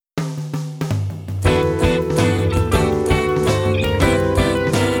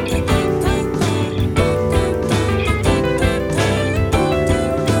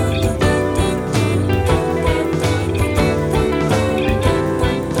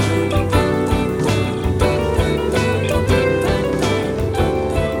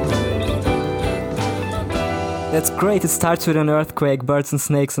That's great. It starts with an earthquake, birds and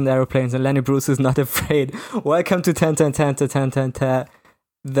snakes and aeroplanes, and Lenny Bruce is not afraid. Welcome to 10,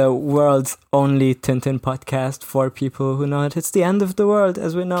 the world's only Tintin podcast for people who know it. It's the end of the world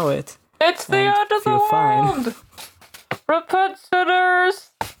as we know it. It's the end of the world! Repent,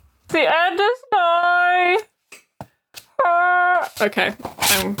 sinners! The end is nigh! Okay.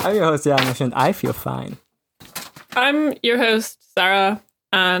 I'm your host, Janos, and I feel fine. I'm your host, Sarah,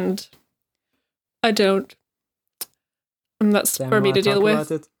 and I don't. And that's for me to deal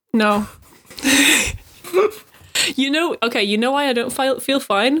with. No. You know why I don't feel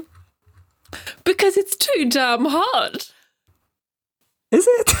fine? Because it's too damn hot. Is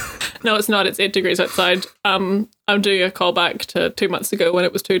it? No, it's not. It's 8 degrees outside. I'm doing a callback to 2 months ago when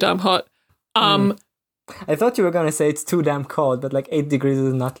it was too damn hot. I thought you were going to say it's too damn cold, but like 8 degrees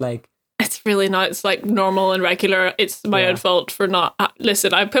is not like... It's really not. It's like normal and regular. It's my own fault for not...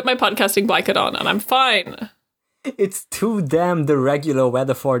 Listen, I put my podcasting blanket on and I'm fine. It's too damn the regular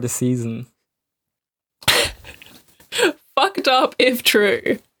weather for the season. Fucked up if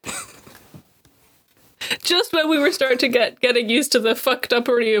true. Just when we were starting to getting used to the fucked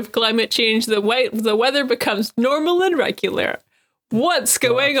uppery of climate change, the weather becomes normal and regular. What's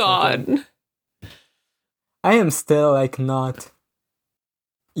going on? I am still like not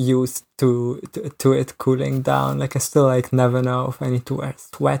used to it cooling down. Like I still like never know if I need to wear a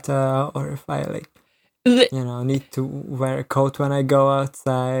sweater or if I like need to wear a coat when I go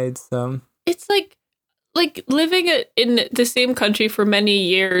outside. So it's like living in the same country for many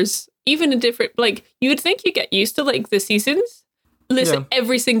years, even in different, like, you would think you get used to like the seasons. Listen,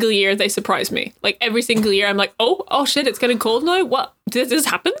 every single year they surprise me. Like every single year I'm like, oh shit, it's getting cold now. What? This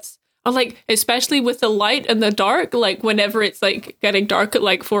happens? I'm like, especially with the light and the dark, like whenever it's like getting dark at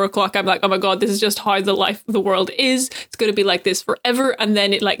like 4 o'clock, I'm like, oh my God, this is just how the world is. It's going to be like this forever. And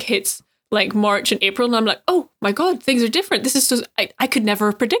then it like hits like March and April and I'm like, oh my God, things are different. This is just, I could never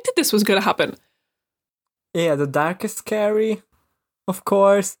have predicted this was going to happen. Yeah, the dark is scary, of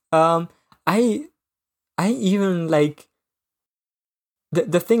course. I even like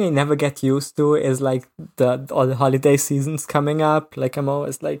the thing I never get used to is like all the holiday seasons coming up. Like I'm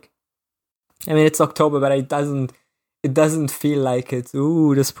always like, I mean it's October, but it doesn't feel like it's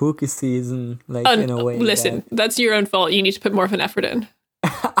the spooky season. Like in a way. Listen, that's your own fault. You need to put more of an effort in.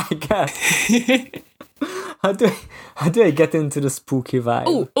 I guess. How do I get into the spooky vibe?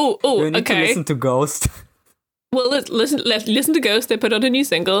 Do I need to listen to Ghost? Well, listen to Ghost. They put out a new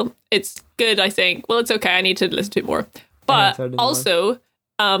single. It's good, I think. Well, it's okay. I need to listen to it more. But also,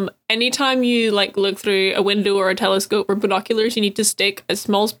 anytime you like look through a window or a telescope or binoculars, you need to stick a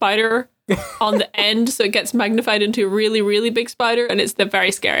small spider on the end so it gets magnified into a really, really big spider, and it's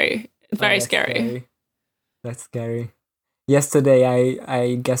very scary. Very scary. That's scary. Yesterday,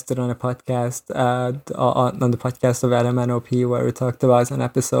 I guested on a podcast, on the podcast of LMNOP, where we talked about an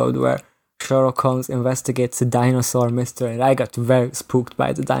episode where Sherlock Holmes investigates a dinosaur mystery, and I got very spooked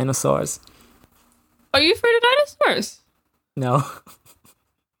by the dinosaurs. Are you afraid of dinosaurs? No.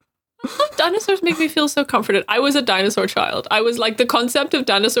 Dinosaurs make me feel so comforted. I was a dinosaur child. I was like, the concept of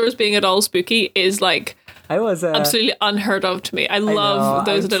dinosaurs being at all spooky is like absolutely unheard of to me. I love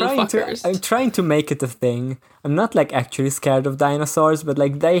those little fuckers. I'm trying to make it a thing. I'm not like actually scared of dinosaurs, but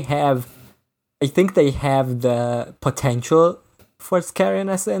like I think they have the potential for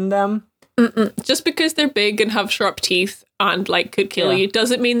scariness in them. Just because they're big and have sharp teeth and like could kill you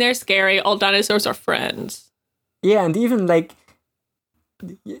doesn't mean they're scary. All dinosaurs are friends. Yeah, and even like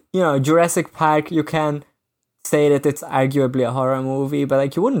Jurassic Park, you can say that it's arguably a horror movie, but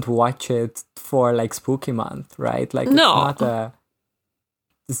like you wouldn't watch it for like Spooky Month, right? Like no. It's not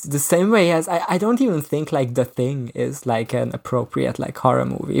the same way as I don't even think like The Thing is like an appropriate like horror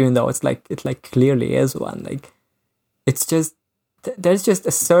movie, even though it clearly is one. Like it's just there's just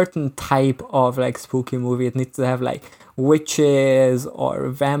a certain type of like spooky movie. It needs to have like witches or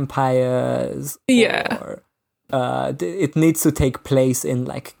vampires. Yeah. Or it needs to take place in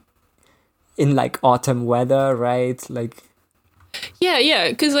autumn weather, right? Like. Yeah.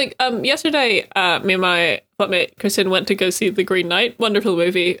 Because like yesterday, me and my flatmate Kristen went to go see The Green Knight. Wonderful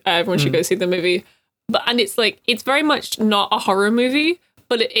movie. Everyone should go see the movie. And it's very much not a horror movie,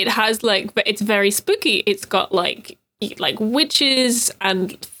 but it has but it's very spooky. It's got like witches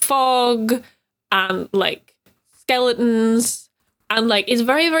and fog and like skeletons and like it's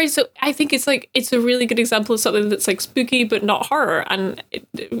very, very, so I think it's like it's a really good example of something that's like spooky but not horror, and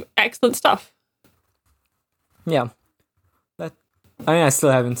excellent stuff. Yeah, I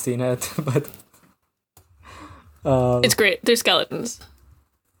still haven't seen it, but it's great. There's skeletons.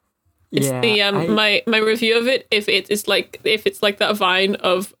 It's my review of it. If it's like that vine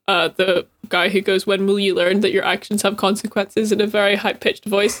of the guy who goes, "When will you learn that your actions have consequences?" in a very high pitched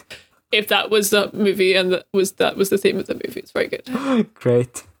voice. If that was the movie and that was the theme of the movie, it's very good.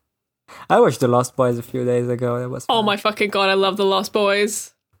 Great. I watched The Lost Boys a few days ago. That was fun. Oh my fucking god! I love The Lost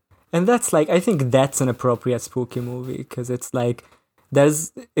Boys. And that's like, I think that's an appropriate spooky movie because it's like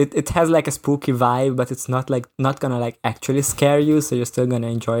it has like a spooky vibe, but it's not gonna like actually scare you, so you're still gonna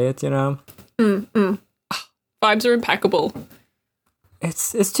enjoy it, you know. Vibes are impeccable.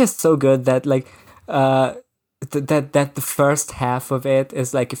 It's just so good that like that the first half of it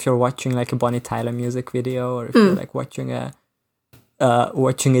is like if you're watching like a Bonnie Tyler music video, or if you're like watching it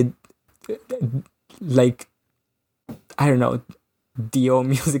like, I don't know, Dio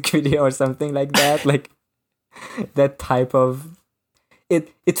music video or something like that, like that type of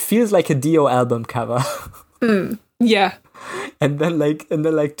it feels like a Dio album cover. Yeah. And then like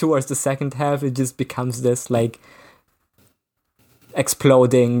towards the second half it just becomes this like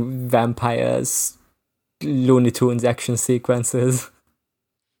exploding vampires, Looney Tunes action sequences.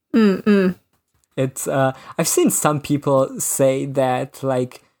 It's I've seen some people say that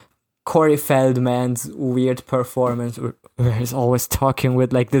like Corey Feldman's weird performance, where he's always talking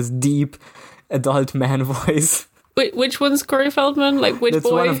with like this deep adult man voice. Wait, which one's Corey Feldman? Like which That's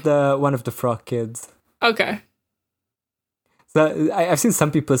boy? one of the Frog Kids. Okay. So I've seen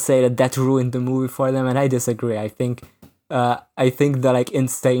some people say that ruined the movie for them, and I disagree. I think the like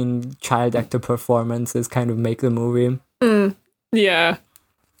insane child actor performances kind of make the movie. Yeah.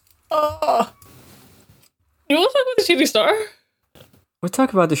 Oh. You want to talk about the shooting star? We'll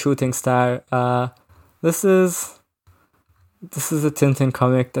talk about the shooting star. This is a Tintin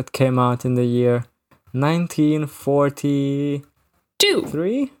comic that came out in the year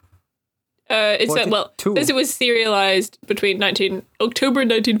 1943. It said, well, because it was serialized between October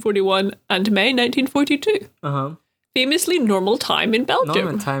 1941 and May 1942. Famously normal time in Belgium.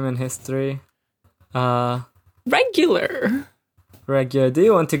 Normal time in history. Regular. Do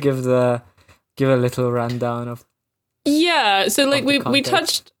you want to give a little rundown of? Yeah, so like we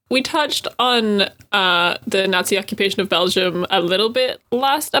touched on the Nazi occupation of Belgium a little bit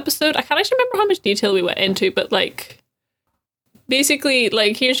last episode. I can't actually remember how much detail we went into, but like basically,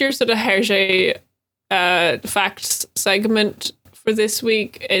 like here's your sort of Hergé facts segment for this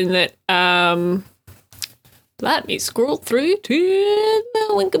week. In that, let me scroll through to the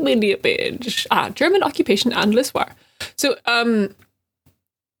Wikipedia page. German occupation and l'histoire. So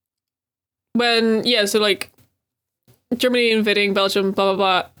so like Germany invading Belgium, blah blah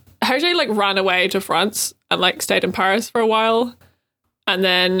blah. Hergé like ran away to France and like stayed in Paris for a while, and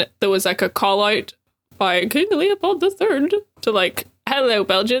then there was like a call out by King Leopold III to like, hello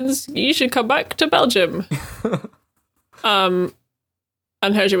Belgians, you should come back to Belgium.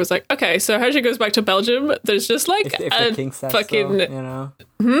 And Hergé was like, okay, so Hergé goes back to Belgium. There's just like if the king says fucking, so, you know.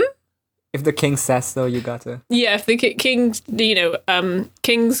 If the king says so, you got to. Yeah, if the kings, you know,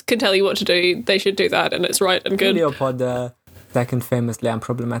 kings can tell you what to do, they should do that, and it's right and good. Leopold the second, famously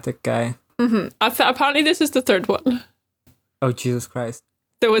unproblematic guy. Apparently, this is the third one. Oh Jesus Christ!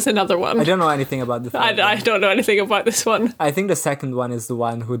 There was another one. I don't know anything about the third I don't know anything about this one. I think the second one is the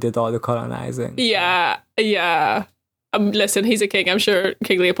one who did all the colonizing. Yeah. Listen, he's a king. I'm sure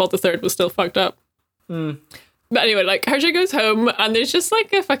King Leopold III was still fucked up. But anyway, like, Hergé goes home and there's just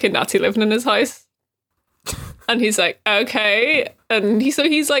like a fucking Nazi living in his house. And he's like, okay. And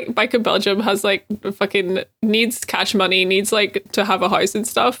he's like back in Belgium, has like fucking needs cash money, needs like to have a house and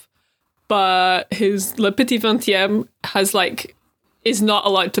stuff. But his Le Petit 20e has like, is not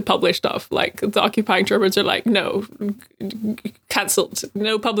allowed to publish stuff. Like the occupying Germans are like, no, cancelled.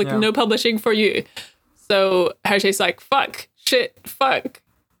 No publishing for you. So Hergé's like, fuck,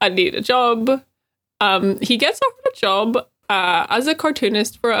 I need a job. He gets offered a job as a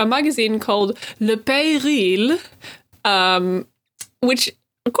cartoonist for a magazine called Le Péril, which,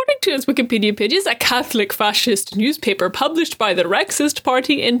 according to its Wikipedia page, is a Catholic fascist newspaper published by the Rexist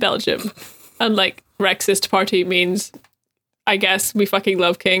Party in Belgium. And like, Rexist Party means, I guess, we fucking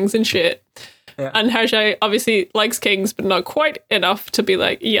love kings and shit. Yeah. And Hergé obviously likes kings, but not quite enough to be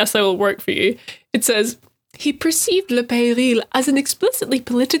like, yes, I will work for you. It says, he perceived Le Péril as an explicitly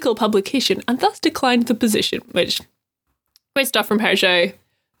political publication and thus declined the position, which, great stuff from Hergé,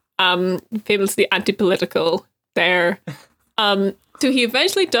 famously anti-political there. So he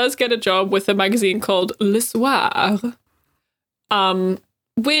eventually does get a job with a magazine called Le Soir,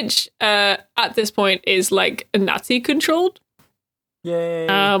 which at this point is like Nazi-controlled. Yay.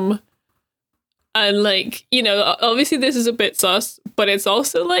 And like, you know, obviously this is a bit sus, but it's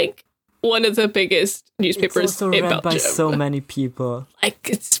also like one of the biggest newspapers it's also in read Belgium. by so many people. Like,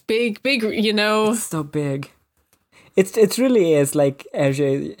 it's big, you know. It's so big. It really is like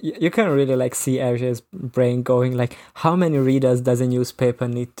Hergé. You can really like see Hergé's brain going like, how many readers does a newspaper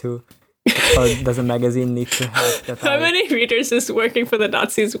need to, or does a magazine need to have? How many readers is working for the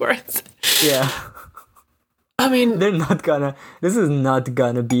Nazis worth? Yeah. I mean, They're not gonna. This is not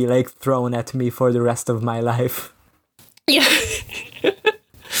gonna be like thrown at me for the rest of my life. yeah.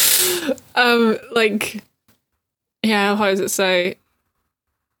 Like, yeah. How does it say?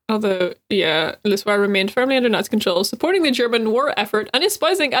 Although, yeah, Lesueur remained firmly under Nazi control, supporting the German war effort and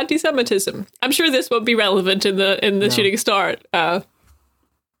espousing anti-Semitism. I'm sure this won't be relevant in the Shooting Star. What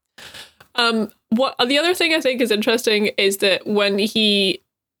the other thing I think is interesting is that when he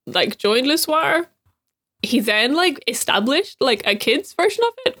like joined Lesueur, he then like established like a kids version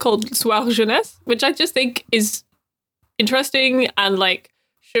of it called Soir Jeunesse, which I just think is interesting and like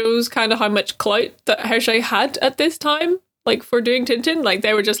shows kind of how much clout that Hergé had at this time, like for doing Tintin. Like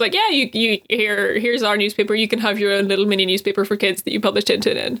they were just like, yeah, you here's our newspaper, you can have your own little mini newspaper for kids that you publish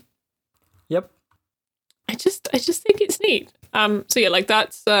Tintin in. Yep. I just think it's neat. So yeah, like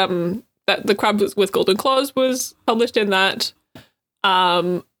that's that the Crab with Golden Claws was published in that.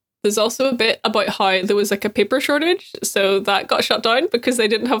 There's also a bit about how there was like a paper shortage, so that got shut down because they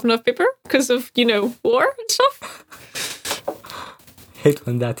didn't have enough paper because of, you know, war and stuff. Hate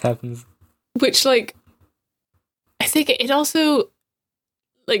when that happens. Which, like, I think it also,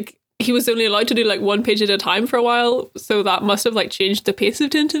 like, he was only allowed to do like one page at a time for a while, so that must have like changed the pace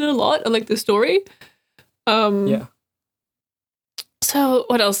of Tintin a lot and like the story. Yeah. So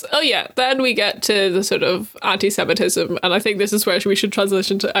what else? Oh yeah, then we get to the sort of anti-Semitism, and I think this is where we should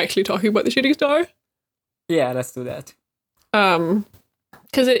transition to actually talking about the Shooting Star. Yeah, let's do that.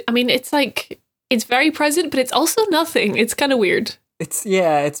 Because it's like it's very present, but it's also nothing. It's kind of weird.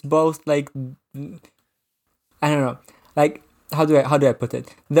 It's both like, I don't know, like how do I put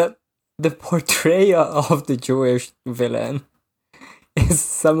it? The portrayal of the Jewish villain is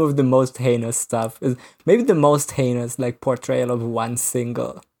some of the most heinous stuff. Is maybe the most heinous like portrayal of one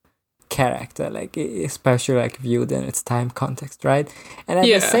single character, like especially like viewed in its time context, right? And at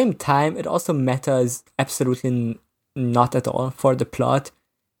the same time, it also matters absolutely not at all for the plot.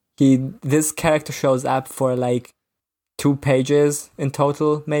 This character shows up for like 2 pages in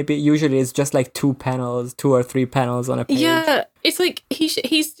total, maybe. Usually it's just like 2 or 3 panels on a page. Yeah, it's like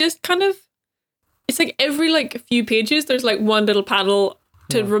he's just kind of. It's like every like few pages, there's like one little panel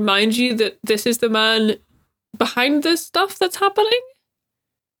to remind you that this is the man behind this stuff that's happening.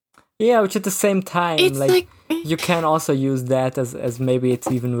 Yeah, which at the same time, it's like you can also use that as maybe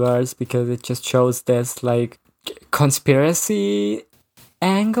it's even worse because it just shows this like conspiracy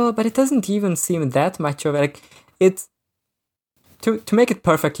angle, but it doesn't even seem that much of it. Like it's to make it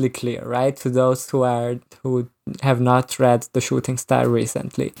perfectly clear, right? To those who have not read The Shooting Star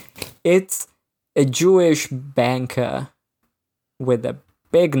recently, it's a Jewish banker with a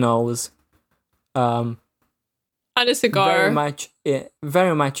big nose, and a cigar,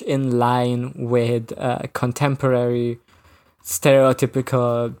 very much in line with contemporary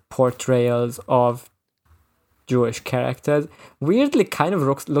stereotypical portrayals of Jewish characters. Weirdly, kind of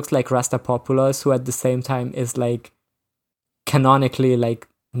looks like Rastapopoulos, who at the same time is like canonically like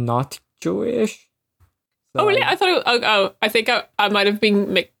not Jewish. So, really? I thought. I think I might have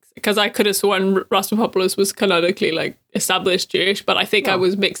been mixed. Because I could have sworn Rastapopoulos was canonically like established Jewish, but I think I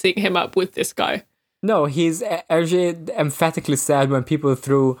was mixing him up with this guy. No, Hergé emphatically said when people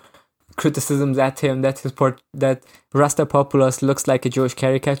threw criticisms at him that that Rastapopoulos looks like a Jewish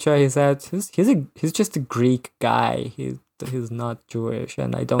caricature. He said he's just a Greek guy. He's not Jewish,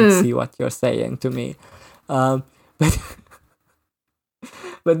 and I don't see what you're saying to me. But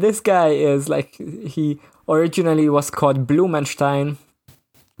but this guy is like, he originally was called Blumenstein.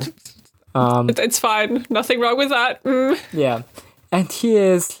 It's fine. Nothing wrong with that. Yeah, and he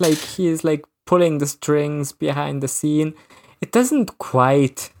is like pulling the strings behind the scene. It doesn't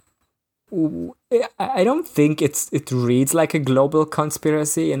quite. I don't think it reads like a global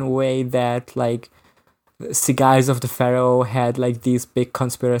conspiracy in a way that like Cigars of the Pharaoh had like these big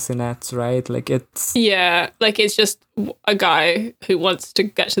conspiracy nets, right? Like it's like it's just a guy who wants to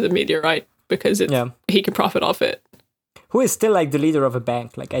get to the meteorite because he can profit off it. Who is still like the leader of a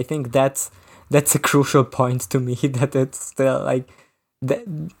bank. Like I think that's a crucial point to me, that it's still like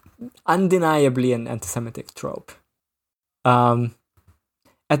undeniably an anti-Semitic trope.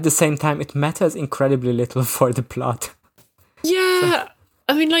 At the same time, it matters incredibly little for the plot. Yeah,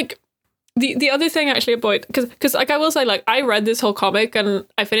 I mean, like the other thing actually about because like I will say, like I read this whole comic and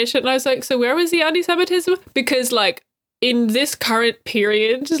I finished it and I was like, so where was the anti-Semitism? Because like in this current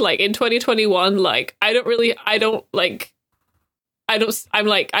period, like in 2021, like I don't really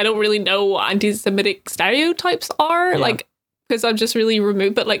know what anti-Semitic stereotypes are, like, because I'm just really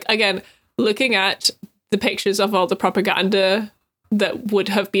removed. But like, again, looking at the pictures of all the propaganda that would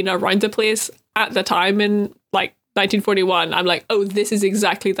have been around the place at the time in like 1941, I'm like, oh, this is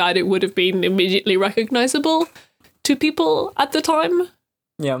exactly that. It would have been immediately recognizable to people at the time.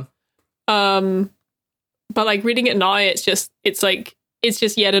 Yeah. But like reading it now, it's just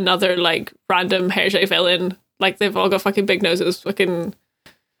yet another like random Hergé villain. Like they've all got fucking big noses, fucking,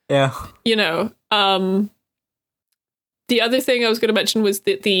 yeah. You know. The other thing I was going to mention was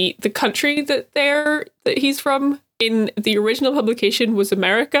that the country that he's from in the original publication was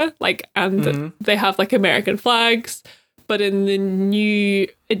America, like, and they have like American flags. But in the new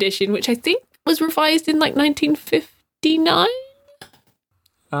edition, which I think was revised in like 1959.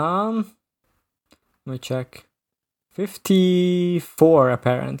 Let me check. 54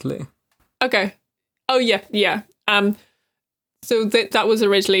 apparently. Okay. Oh yeah. So that was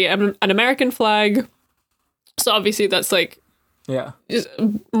originally an American flag. So obviously that's like just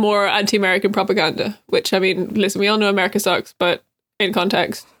more anti-American propaganda, which, I mean, listen, we all know America sucks, but in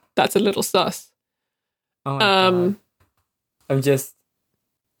context, that's a little sus. Oh my God. I'm just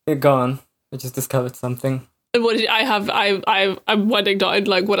gone. I just discovered something. And what did I'm wondering down,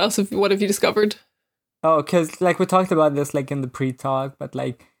 like, what have you discovered? Oh, because like we talked about this like in the pre-talk, but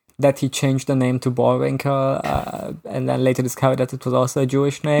like that he changed the name to Bollwinkel, and then later discovered that it was also a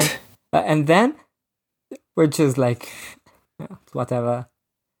Jewish name, and then we're just like, whatever.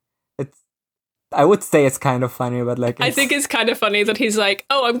 I would say it's kind of funny, but like I think it's kind of funny that he's like,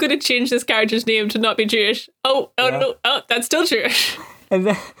 oh, I'm going to change this character's name to not be Jewish. No, that's still Jewish. And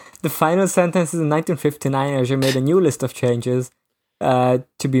then the final sentence is in 1959, Hergé made a new list of changes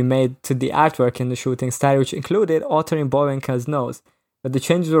to be made to the artwork in the shooting star, which included altering Bollwinkel's nose. But the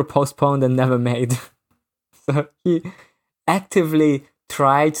changes were postponed and never made. So he actively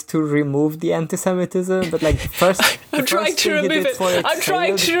tried to remove the anti-Semitism, but like I'm trying to remove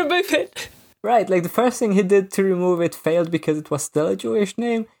it. Right, like the first thing he did to remove it failed because it was still a Jewish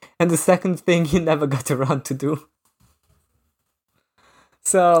name, and the second thing he never got around to do.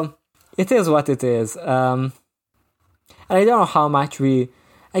 So it is what it is. And I don't know how much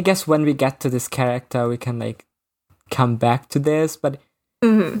I guess when we get to this character, we can like come back to this, but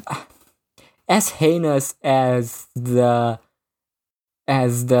as heinous as the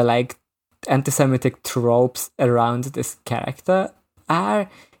like anti-Semitic tropes around this character are,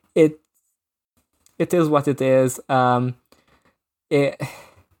 it is what it is. I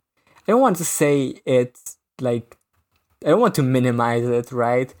don't want to say it's like, I don't want to minimize it,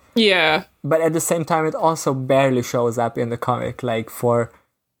 right? Yeah. But at the same time, it also barely shows up in the comic, like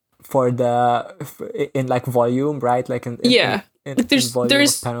in like volume, right? Like in volume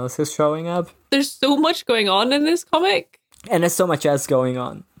of panels is showing up. There's so much going on in this comic, and there's so much else going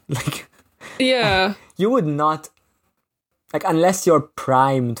on. Like, yeah, you would not, like, unless you're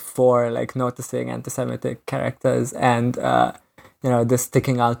primed for like noticing anti-Semitic characters and this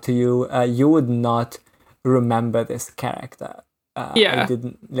sticking out to you, you would not remember this character. I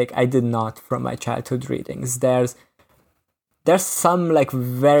did not from my childhood readings. There's some like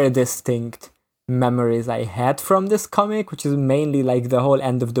very distinct memories I had from this comic, which is mainly like the whole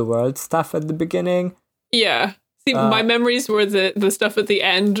end of the world stuff at the beginning. Yeah. See, my memories were the stuff at the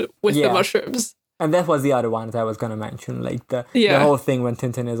end with the mushrooms. And that was the other one that I was going to mention, like the whole thing when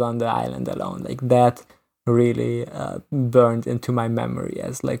Tintin is on the island alone. Like that really burned into my memory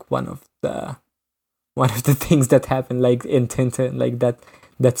as like one of the things that happened like in Tintin, like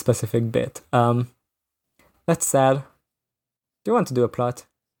that specific bit. That's sad. Do you want to do a plot?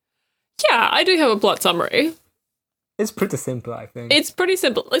 Yeah, I do have a plot summary. It's pretty simple, I think. It's pretty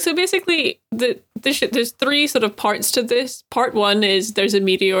simple. So basically, there's three sort of parts to this. Part one is there's a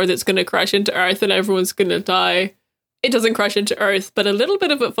meteor that's going to crash into Earth and everyone's going to die. It doesn't crash into Earth, but a little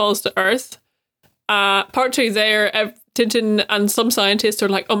bit of it falls to Earth. Part two Tintin and some scientists are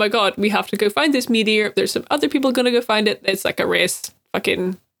like, oh my god, we have to go find this meteor. There's some other people going to go find it. It's like a race,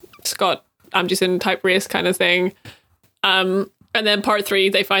 fucking Scott Amundsen type race kind of thing. And then part three,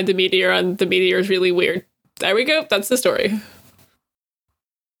 they find the meteor and the meteor is really weird. There we go. That's the story.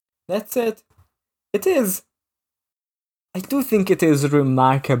 That's it. It is. I do think it is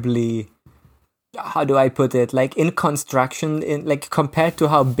remarkably, how do I put it? Like in construction, compared to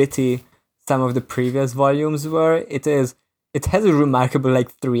how bitty some of the previous volumes were, it has a remarkable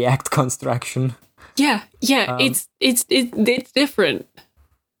like 3-act construction. Yeah. It's different.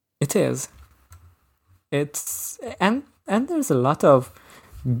 It is. It's and there's a lot of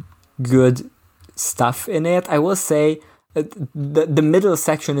good stuff in it. I will say the middle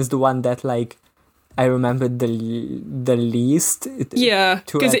section is the one that like I remember the least.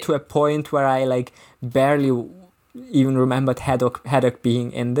 To a point where I like barely even remembered Haddock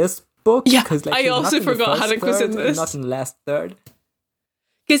being in this book. Yeah, like, I also forgot Haddock was in this. Not in the last third.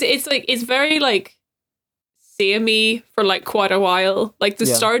 Because it's very like samey for like quite a while. Like the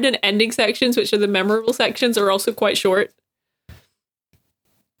start and ending sections, which are the memorable sections, are also quite short.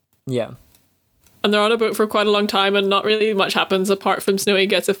 Yeah. And they're on a boat for quite a long time, and not really much happens apart from Snowy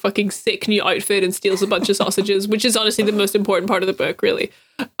gets a fucking sick new outfit and steals a bunch of sausages, which is honestly the most important part of the book, really.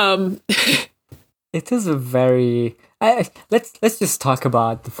 It is a very... let's just talk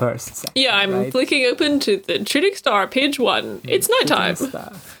about the first section. Yeah, I'm flicking open to the Shooting Star, page 1. It's nighttime.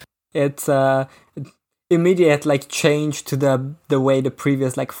 It's immediate like change to the way the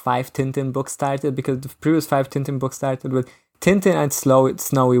previous like 5 Tintin books started, because the previous 5 Tintin books started with Tintin and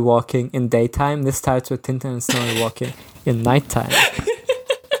Snowy walking in daytime. This starts with Tintin and Snowy walking in nighttime.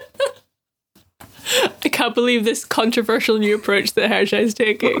 I can't believe this controversial new approach that Hergé is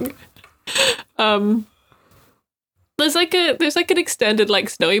taking. There's like an extended like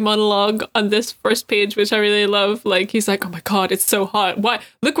Snowy monologue on this first page, which I really love. Like he's like, "Oh my god, it's so hot! Why?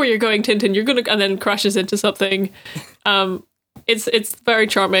 Look where you're going, Tintin. You're gonna," and then crashes into something. It's very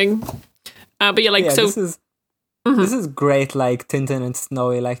charming. But yeah, like so. This is great, like Tintin and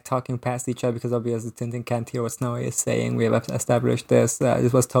Snowy like talking past each other, because obviously Tintin can't hear what Snowy is saying. We have established this.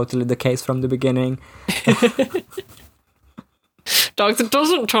 This was totally the case from the beginning. Dogs that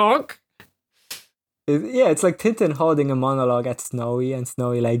doesn't talk. It's like Tintin holding a monologue at Snowy, and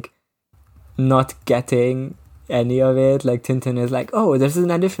Snowy like not getting any of it. Like Tintin is like, "Oh, there's an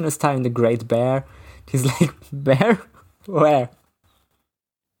additional star in the Great Bear." He's like, "Bear? Where?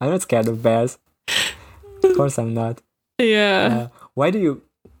 I'm not scared of bears." Of course I'm not. Yeah. Why do you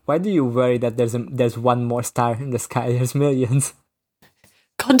worry that there's one more star in the sky? There's millions.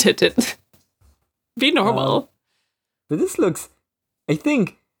 Content. Be normal. But this looks... I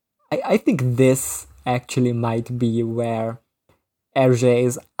think this actually might be where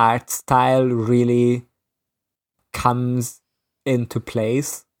Hergé's art style really comes into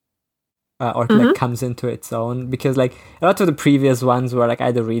place. Or like comes into its own. Because like a lot of the previous ones were like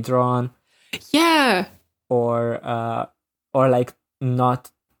either redrawn. Yeah. Or like not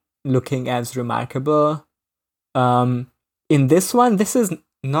looking as remarkable. In this one, this is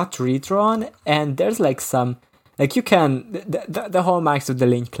not redrawn, and there's like some, like you can the hallmarks of the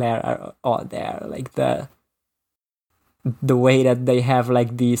Linclair are all there, like the way that they have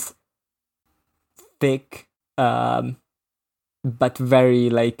like these thick, but very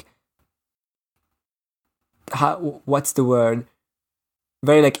like what's the word?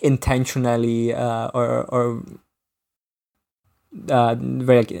 Very like intentionally or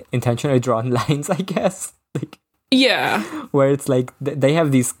very like intentionally drawn lines, I guess. Like yeah, where it's like they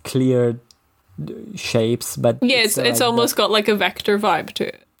have these clear shapes, but it's like almost got like a vector vibe to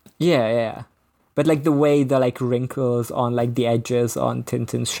it. Yeah. But like the way the like wrinkles on like the edges on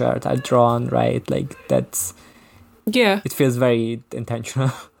Tintin's shirt are drawn, right? Like that's it feels very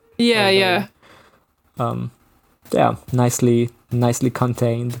intentional. Yeah. Nicely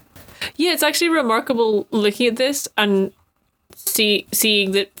contained. Yeah, it's actually remarkable looking at this and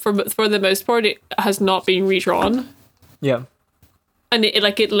seeing that for the most part it has not been redrawn. Yeah. And it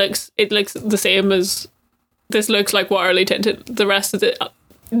looks the same as this. Looks like what early Tintin. The rest of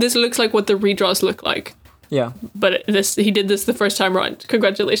this looks like what the redraws look like. Yeah. But he did this the first time around.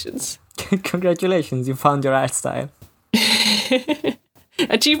 Congratulations. Congratulations, you found your art style.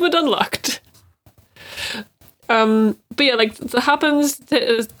 Achievement unlocked. But yeah, like that happens.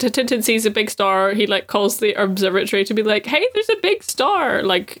 Tintin sees a big star. He like calls the observatory to be like, "Hey, there's a big star."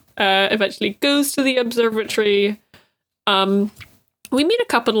 Like, eventually goes to the observatory. We meet a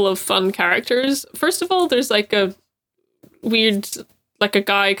couple of fun characters. First of all, there's like a weird, like a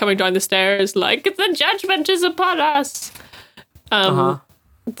guy coming down the stairs, like, "The judgment is upon us."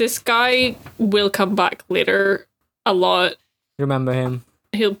 This guy will come back later a lot. Remember him?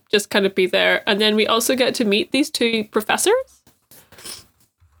 He'll just kind of be there. And then we also get to meet these two professors.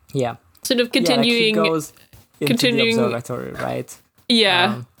 Yeah. Sort of continuing... Yeah, like he goes into the observatory, right?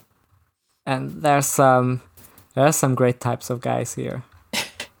 Yeah. And there are some great types of guys here.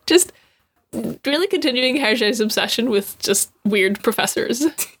 Just really continuing Hergé's obsession with just weird professors.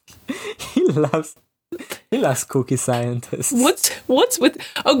 He loves kooky scientists. What's with...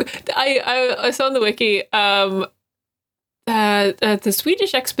 Oh, I saw on the wiki... the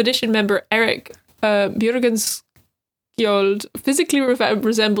Swedish expedition member Erik Björgenskjold physically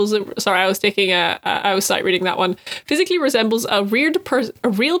resembles. Sorry, I was sight reading that one. Physically resembles a real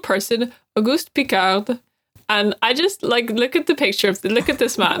person, Auguste Piccard, And I just like look at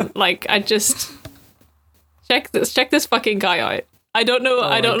this man. Like I just check this fucking guy out. I don't know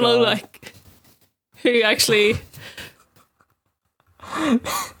like who actually.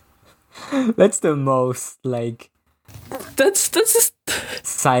 That's the most like. That's just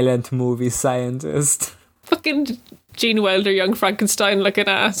silent movie scientist. Fucking Gene Wilder, young Frankenstein looking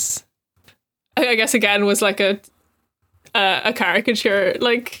ass. I guess again was like a caricature.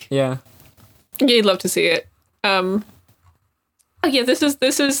 Like yeah, you'd love to see it. Oh yeah, this is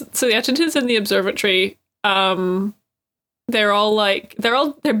so the Tintin's in the observatory. They're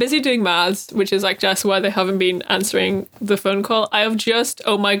busy doing maths, which is like just why they haven't been answering the phone call. I have just,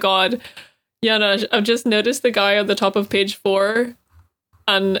 oh my god, Yana, I've just noticed the guy on the top of page 4,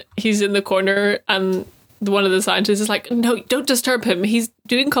 and he's in the corner, and one of the scientists is like, no, don't disturb him. He's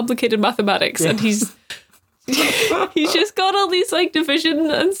doing complicated mathematics, and he's he's just got all these like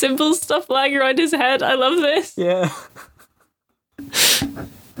division and symbol stuff lying around his head. I love this. Yeah.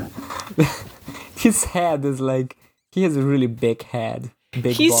 His head is like, he has a really big head.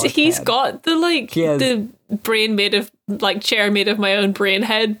 He's got the like the brain made of like chair made of my own brain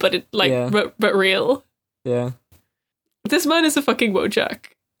head, but it like but real. Yeah. This man is a fucking Wojak.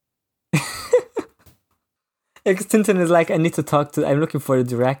 Tintin is like, I'm looking for the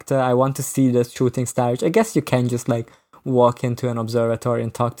director. I want to see the shooting stars. I guess you can just like walk into an observatory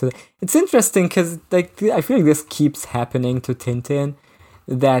and talk to them. It's interesting because like I feel like this keeps happening to Tintin,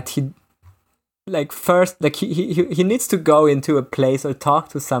 that he like first like he needs to go into a place or talk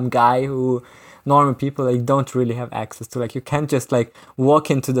to some guy who normal people like don't really have access to. Like you can't just like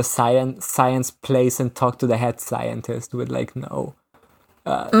walk into the science place and talk to the head scientist with like no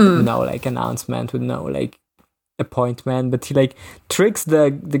like announcement, with no like appointment. But he like tricks the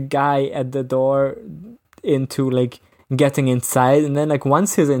guy at the door into like getting inside, and then like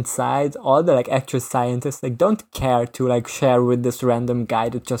once he's inside, all the like actual scientists like don't care to like share with this random guy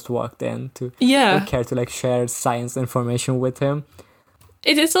that just walked in don't care to like share science information with him.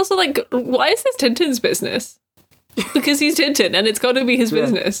 It is also like, why is this Tintin's business? Because he's Tintin and it's got to be his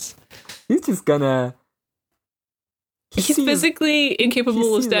business. He's just gonna he's physically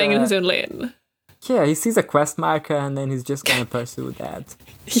incapable of staying in his own lane. Yeah, he sees a quest marker and then he's just gonna pursue that.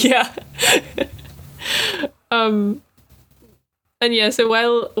 Yeah. And yeah, so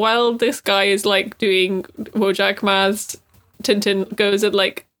while this guy is like doing Wojak maths, Tintin goes and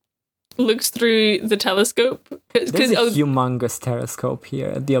like looks through the telescope. There's a humongous telescope here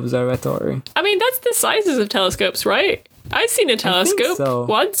at the observatory. I mean, that's the sizes of telescopes, right? I've seen a telescope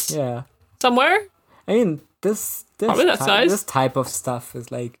once. Yeah. Somewhere. I mean, this type of stuff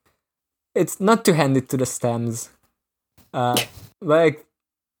is like, it's not to hand it to the stems. Like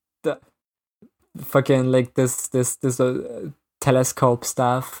the fucking like this telescope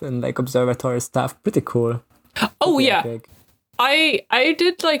stuff and like observatory stuff, pretty cool. Oh yeah, big. I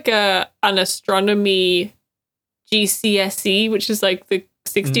did like an astronomy GCSE, which is like the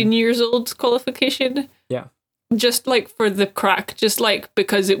 16 years old qualification. Yeah, just like for the crack, just like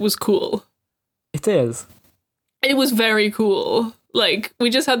because it was cool. It is. It was very cool. Like we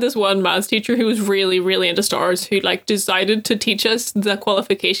just had this one maths teacher who was really, really into stars, who like decided to teach us the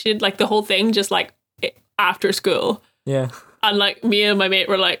qualification, like the whole thing, just like after school. Yeah. And like me and my mate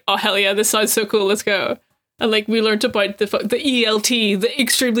were like, oh hell yeah, this sounds so cool, let's go. And like we learned about the ELT, the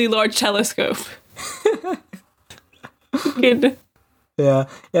extremely large telescope. Yeah.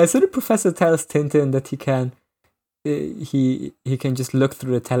 So the professor tells Tintin that he can just look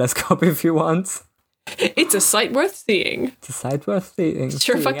through the telescope if he wants. It's a sight worth seeing.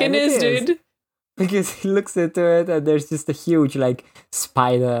 Sure fucking is, dude. Because he looks into it and there's just a huge like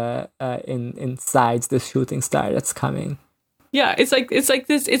spider inside the shooting star that's coming. Yeah, it's like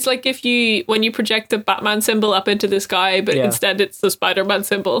this. It's like when you project the Batman symbol up into the sky, but instead it's the Spider-Man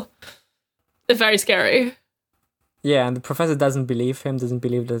symbol. It's very scary. Yeah, and the professor doesn't believe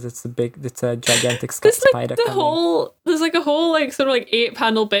that it's a gigantic spider coming. There's like a whole like sort of like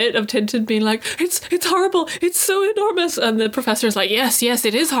 8-panel bit of Tintin being like, it's horrible, it's so enormous, and the professor's like, yes,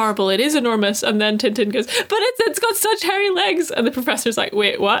 it is horrible, it is enormous, and then Tintin goes, but it's got such hairy legs, and the professor's like,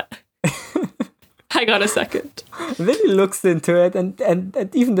 wait, what? Hang on a second. And then he looks into it, and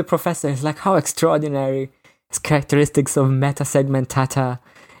even the professor is like, how extraordinary his characteristics of metasegmentata.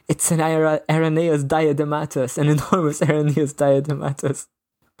 It's an Araneus diadematus, an enormous Araneus diadematus.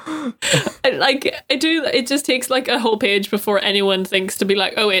 It just takes like a whole page before anyone thinks to be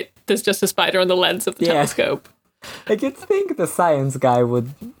like, oh wait, there's just a spider on the lens of the telescope. Like you'd think the science guy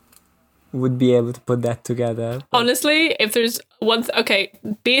would be able to put that together. But honestly, if there's one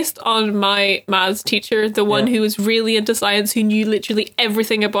based on my maths teacher, the one who was really into science, who knew literally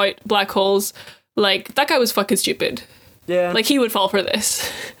everything about black holes, Like, that guy was fucking stupid. Yeah. Like, he would fall for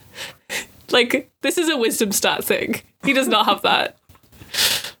this. Like, this is a wisdom stat thing. He does not have that.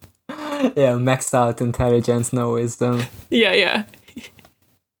 Yeah, maxed out intelligence, no wisdom. Yeah.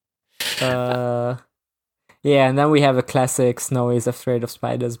 Yeah, and then we have a classic Snowy's afraid of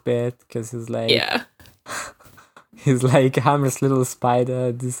spiders bit, because he's like... Yeah. He's like a harmless little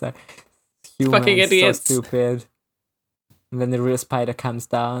spider. This human Fucking idiots. So stupid. And then the real spider comes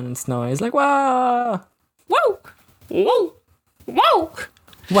down, and Snowy is like, "Whoa! Whoa! Whoa! Whoa!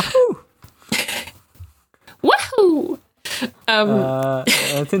 Wahoo!" Wahoo!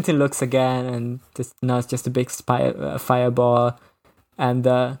 Tintin looks again, and now it's just a big fireball. And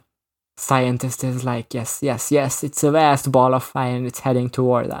the scientist is like, yes, it's a vast ball of fire, and it's heading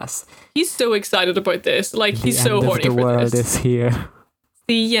toward us. He's so excited about this. Like, he's so horny for this. The world is here.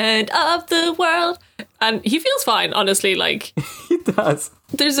 The end of the world. And he feels fine, honestly. Like, he does.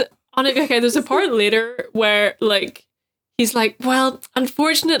 There's a part later where, like, he's like, well,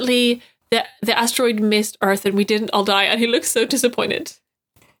 unfortunately, the asteroid missed Earth and we didn't all die. And he looks so disappointed.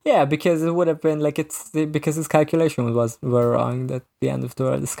 Yeah, because it would have been like because his calculation were wrong that the end of the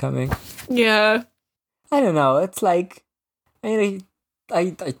world is coming. Yeah. I don't know. It's like, I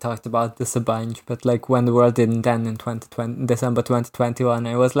talked about this a bunch, but like when the world didn't end in December 2021,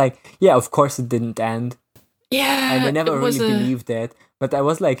 I was like, yeah, of course it didn't end. Yeah. And I never really believed it, but I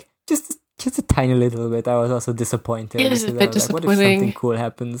was like, just a tiny little bit. I was also disappointed. It is a bit disappointing. What if something cool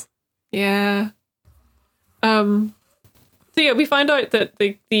happens? Yeah. So yeah, we find out that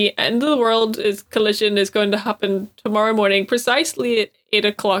the end of the world collision is going to happen tomorrow morning, precisely at 8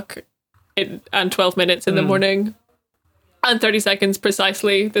 o'clock and 12 minutes in the morning. And 30 seconds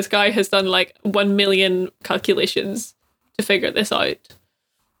precisely. This guy has done like 1 million calculations to figure this out.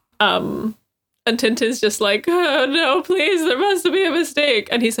 And Tintin's just like, oh no, please, there must be a mistake.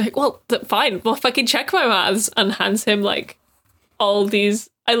 And he's like, well, fine, well, fucking check my maths, and hands him like all these.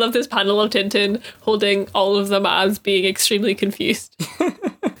 I love this panel of Tintin holding all of them as being extremely confused.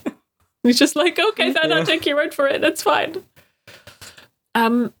 He's just like, okay, then I'll take your word for it. That's fine.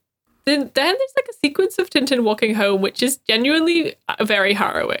 Then there's like a sequence of Tintin walking home, which is genuinely very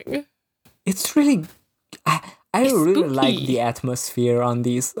harrowing. It's really, I really spooky. like the atmosphere on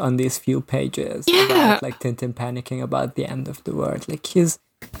these few pages. Yeah, about, like Tintin panicking about the end of the world. Like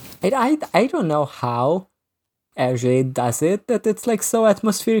I don't know how Hergé does it, that it's like so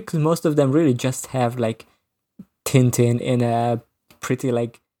atmospheric, because most of them really just have like Tintin in a pretty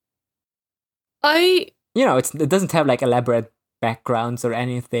like, it doesn't have like elaborate backgrounds or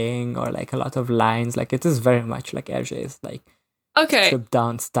anything, or like a lot of lines. Like it is very much like Hergé's like stripped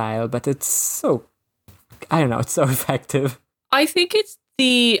down style, but it's so, I don't know, it's so effective. I think it's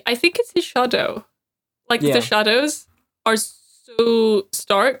his shadow. Like the shadows are so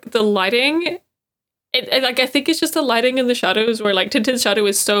stark. The lighting, I think it's just the lighting in the shadows, where like Tintin's shadow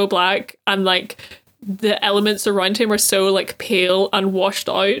is so black and like the elements around him are so like pale and washed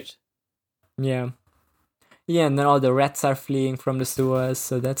out. Yeah, and then all the rats are fleeing from the sewers,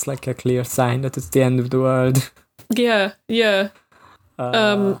 so that's like a clear sign that it's the end of the world. Yeah.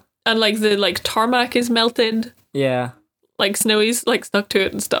 And like the like tarmac is melted. Yeah. Like Snowy's like stuck to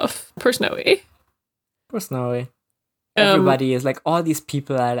it and stuff. Poor Snowy. Everybody is like, all these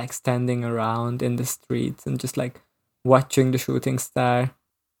people are like standing around in the streets and just like watching the shooting star.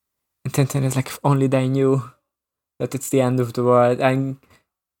 And Tintin is like, if only they knew that it's the end of the world. And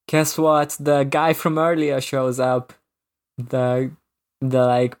guess what? The guy from earlier shows up. The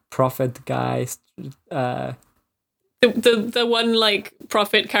like prophet guy. The one like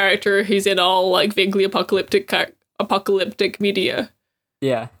prophet character who's in all like vaguely apocalyptic media.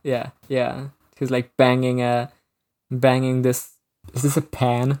 Yeah. He's like banging this. Is this a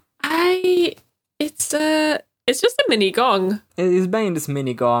pan? It's just a mini gong. He's banging this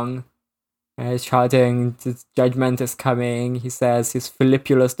mini gong. He's shouting, "The judgment is coming." He says he's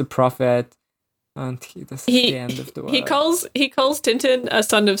Philippulus the prophet, and this is the end of the world. He calls Tintin a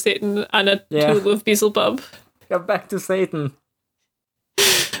son of Satan and a tool of Beelzebub. Come back to Satan.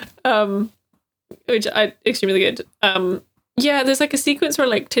 Which I extremely good. There's like a sequence where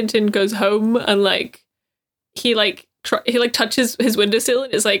like Tintin goes home and like he touches his windowsill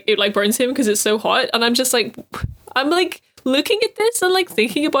and it like burns him because it's so hot, and I'm like looking at this and like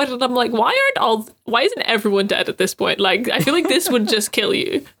thinking about it, and I'm like, why isn't everyone dead at this point? Like, I feel like this would just kill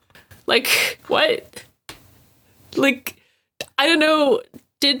you. Like, what? Like, I don't know.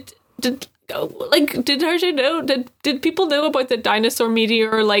 Did Hergé know? Did people know about the dinosaur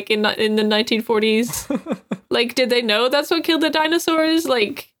meteor like in the 1940s? Like, did they know that's what killed the dinosaurs?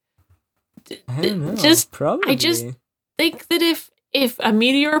 Like, I don't know. Probably. I just think that if a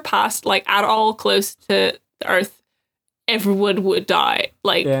meteor passed like at all close to the Earth, everyone would die.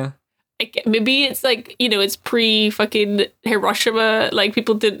 Like, Yeah. maybe it's like, it's pre fucking Hiroshima. Like,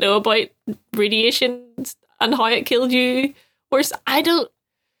 people didn't know about radiation and how it killed you. Or I don't.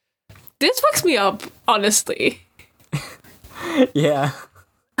 This fucks me up, honestly. Yeah.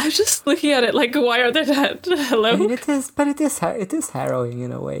 I'm just looking at it like, why are they dead? Hello? I mean, it is harrowing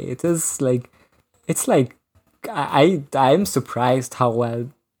in a way. It is like, it's like, I'm surprised how well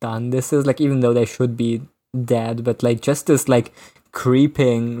done this is. Like, even though they should be dead, but like just this like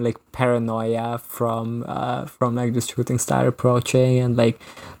creeping like paranoia from like the shooting star approaching, and like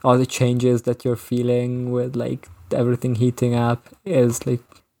all the changes that you're feeling with like everything heating up is like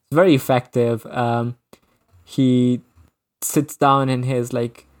very effective. He sits down in his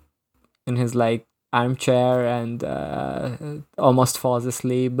armchair and almost falls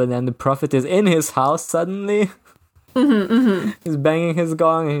asleep, but then the prophet is in his house suddenly. He's banging his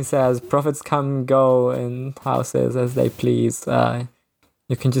gong and he says, "Prophets come and go in houses as they please.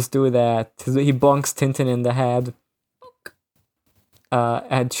 You can just do that." He bonks Tintin in the head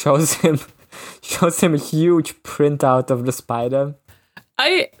and shows him a huge printout of the spider.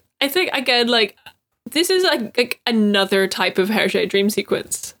 I think, again, like, this is like another type of Hergé dream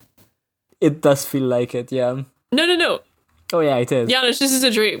sequence. It does feel like it, yeah. No. Oh yeah, it is. Janusz, this is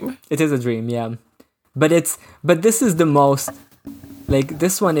a dream. It is a dream, yeah. But this is the most, like,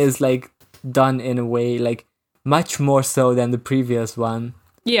 this one is like done in a way like much more so than the previous one.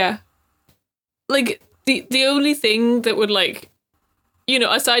 Yeah. Like, the only thing that would, like,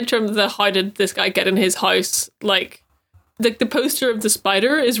 aside from the how did this guy get in his house, like the poster of the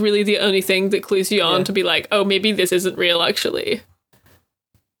spider is really the only thing that clues you on to be like, oh, maybe this isn't real actually.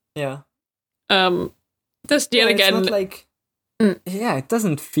 Yeah. Just yet again, it's not like, yeah, it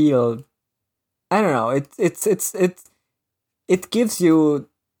doesn't feel, I don't know, it gives you,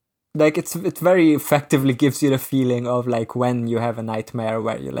 like, it very effectively gives you the feeling of like when you have a nightmare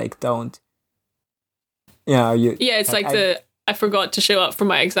where you like don't, it's like I forgot to show up for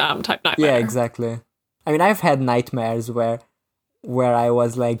my exam type nightmare. Yeah, exactly. I mean, I've had nightmares where I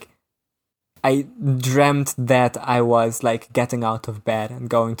was like, I dreamt that I was like getting out of bed and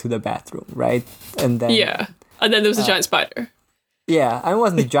going to the bathroom, right? And then there was a giant spider. Yeah, I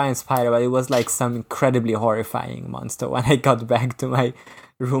wasn't a giant spider, but it was like some incredibly horrifying monster when I got back to my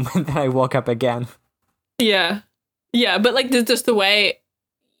room and then I woke up again. Yeah, but like just the way,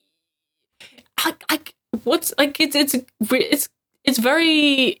 it's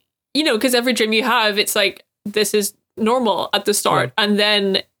very, because every dream you have, it's like this is normal at the start, and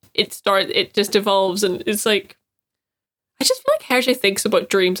then it just evolves, and it's like, I just feel like Hergé thinks about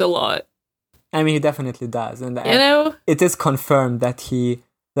dreams a lot. I mean, he definitely does, and it is confirmed that he,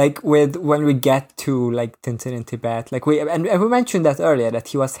 like, when we get to like Tintin in Tibet, like we mentioned that earlier, that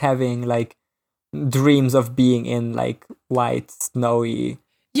he was having like dreams of being in like white snowy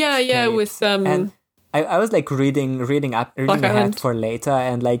caves. With and I was like reading ahead for later,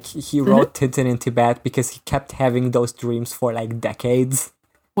 and like he wrote Tintin in Tibet because he kept having those dreams for like decades.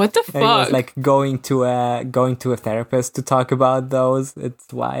 What the fuck? And he was like going to a therapist to talk about those.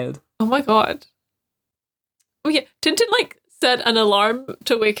 It's wild. Oh my god. Oh yeah, Tintin like set an alarm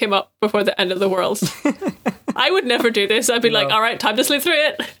to wake him up before the end of the world. I would never do this. I'd be like, all right, time to sleep through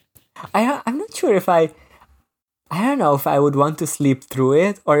it. I'm not sure if I don't know if I would want to sleep through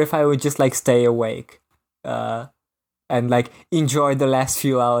it or if I would just like stay awake and like enjoy the last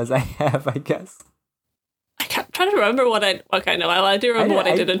few hours I have, I guess. I can't try to remember what I do remember what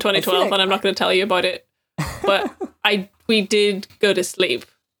I did in 2012, and I'm not going to tell you about it. But we did go to sleep.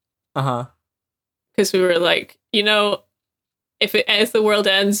 Because we were like, if the world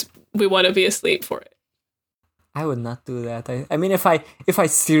ends, we want to be asleep for it. I would not do that. I mean, if I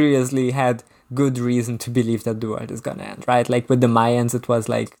seriously had good reason to believe that the world is gonna end, right? Like with the Mayans, it was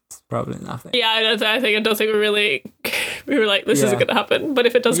like, it's probably nothing. Yeah, I don't think we were like, this isn't gonna happen. But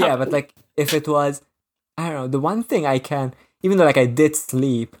if it does happen, but like if it was, I don't know. The one thing I can, even though like I did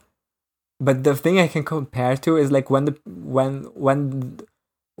sleep, but the thing I can compare to is like when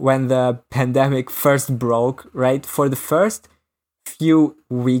the pandemic first broke, right? For the first few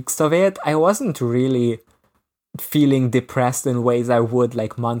weeks of it, I wasn't really feeling depressed in ways I would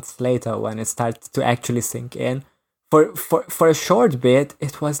like months later when it started to actually sink in. For a short bit,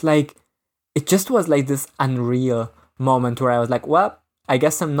 it just was like this unreal moment where I was like, well, I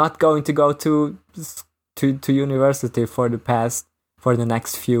guess I'm not going to go to university for the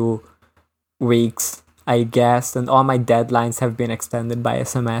next few weeks, I guess, and all my deadlines have been extended by a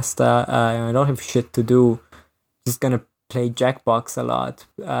semester. I don't have shit to do, just gonna play Jackbox a lot.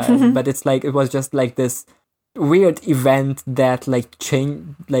 But it's like, it was just like this weird event that like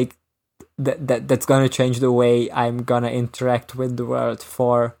change like that's gonna change the way I'm gonna interact with the world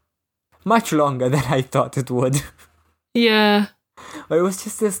for much longer than I thought it would. Yeah. But it was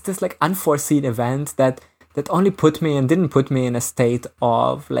just this like unforeseen event that only didn't put me in a state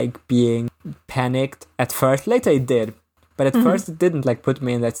of like being panicked at first. Later it did. But at first it didn't like put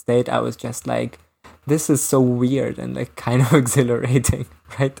me in that state. I was just like, this is so weird and like kind of exhilarating,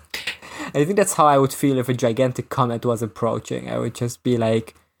 right? I think that's how I would feel if a gigantic comet was approaching. I would just be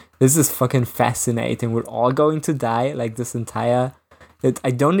like, this is fucking fascinating. We're all going to die, like this entire...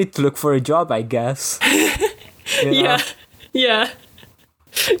 I don't need to look for a job, I guess. You know? Yeah.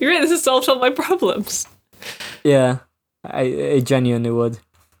 You're right, this has solved all my problems. Yeah, I genuinely would.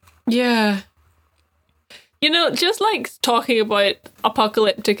 Yeah. You know, just like talking about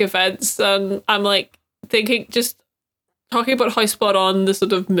apocalyptic events, and I'm like thinking, just talking about how spot on the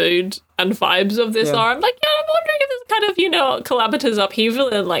sort of mood and vibes of this are. I'm like, I'm wondering if there's kind of, calamitous upheaval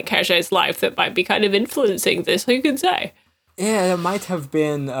in like Hergé's life that might be kind of influencing this. Who can say? Yeah, there might have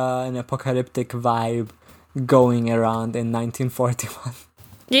been an apocalyptic vibe going around in 1941.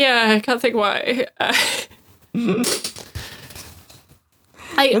 Yeah, I can't think why. And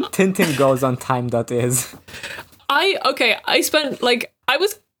Tintin goes on time.is. I spent I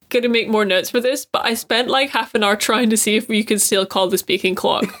was gonna make more notes for this, but I spent like half an hour trying to see if you could still call the speaking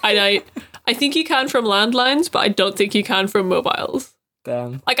clock. I think you can from landlines, but I don't think you can from mobiles.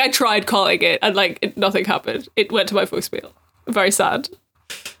 Damn. Like I tried calling it and nothing happened. It went to my voicemail. Very sad.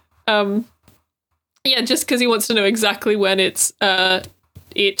 Yeah, just because he wants to know exactly when it's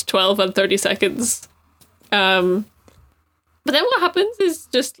 8:12 and 30 seconds. But then what happens is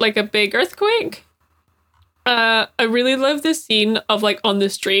just like a big earthquake. I really love this scene of like on the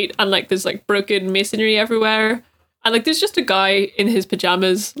street and like there's like broken masonry everywhere. And like there's just a guy in his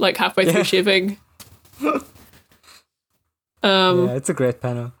pajamas like halfway through shaving. Yeah, it's a great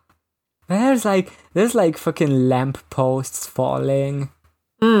panel. There's like fucking lamp posts falling.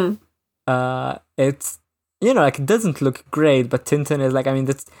 It's like it doesn't look great, but Tintin is like, I mean,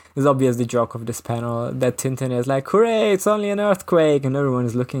 that's is obvious the joke of this panel that Tintin is like, hooray, it's only an earthquake, and everyone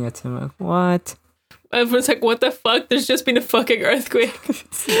is looking at him like, what? Everyone's like, what the fuck? There's just been a fucking earthquake.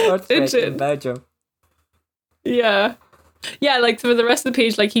 It's an earthquake in Belgium. Yeah. Yeah, like for the rest of the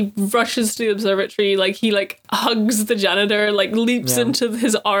page, like he rushes to the observatory, like he like hugs the janitor, like leaps into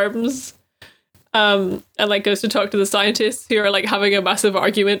his arms, and like goes to talk to the scientists who are like having a massive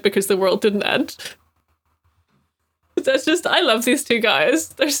argument because the world didn't end. That's just, I love these two guys.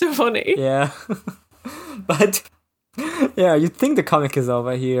 They're so funny. Yeah. But yeah, you'd think the comic is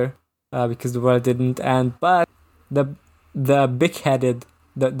over here because the world didn't end, but the big-headed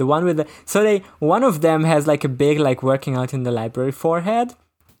the one with the one of them has like a big like working out in the library forehead.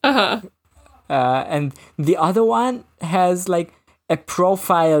 And the other one has like a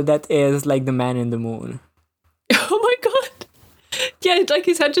profile that is like the man in the moon. Oh my god. Yeah, like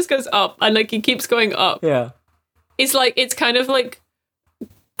his head just goes up and like he keeps going up. Yeah. It's like it's kind of like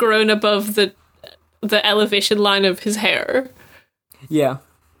grown above the elevation line of his hair. Yeah.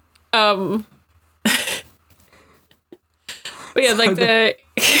 But yeah, like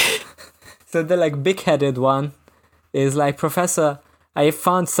so the like big-headed one is like, Professor, I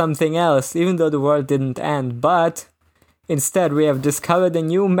found something else, even though the world didn't end, but instead we have discovered a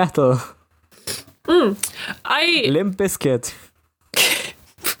new metal. Limp Bizkit.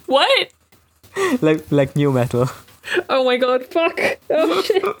 What? Like new metal. Oh my god, fuck. Oh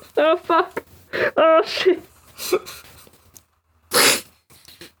shit. Oh fuck. Oh shit.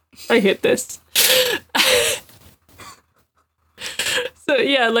 I hate this. So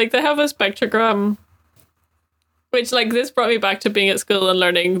yeah, like they have a spectrogram, which like this brought me back to being at school and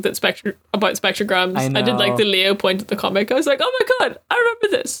learning that about spectrograms. I did like the Leo point at the comic. I was like, oh my god, I remember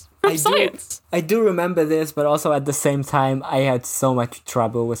this from science. I do remember this, but also at the same time, I had so much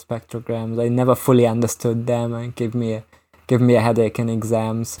trouble with spectrograms. I never fully understood them, and give me a headache in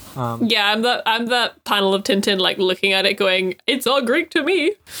exams. Yeah, I'm that panel of Tintin like looking at it, going, it's all Greek to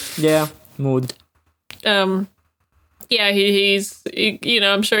me. Yeah, mood. Yeah, he's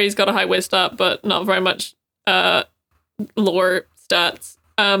I'm sure he's got a high whiz stat, but not very much lore stats.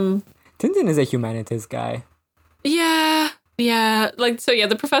 Tintin is a humanities guy. Yeah. Like, so yeah,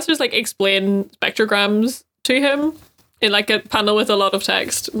 the professors like explain spectrograms to him in like a panel with a lot of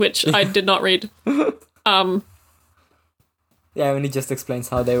text, which I did not read. Yeah, when he just explains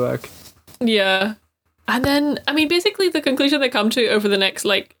how they work. Yeah. And then, I mean, basically the conclusion they come to over the next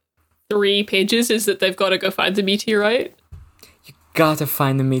like 3 pages is that they've got to go find the meteorite. You gotta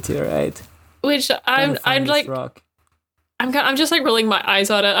find the meteorite. Which I'm like, rock. I'm just like rolling my eyes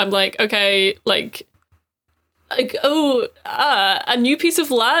at it. I'm like, okay, like like, oh, a new piece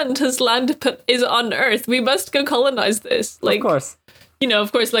of land is on Earth. We must go colonize this. Like, of course.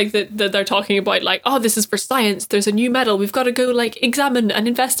 Of course, like they're talking about like, oh, this is for science. There's a new metal. We've got to go like examine and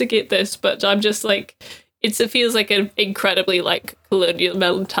investigate this. But I'm just like, it feels like an incredibly like colonial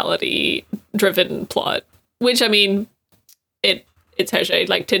mentality driven plot. Which I mean, it's Hergé.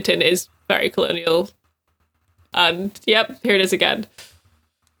 Like Tintin is very colonial. And yep, here it is again.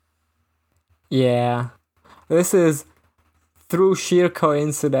 Yeah, this is through sheer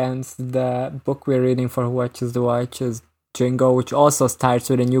coincidence the book we're reading for Who Watches the Watch is Jingo, which also starts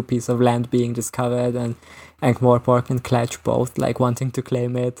with a new piece of land being discovered and Ankh-Morpork and Kletch both like wanting to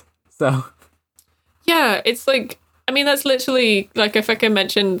claim it. So yeah, it's like, I mean, that's literally like if I can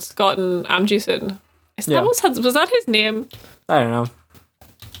mention Scott and Amundsen. Was that his name? I don't know.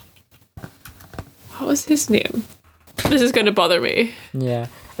 What was his name? This is going to bother me. Yeah,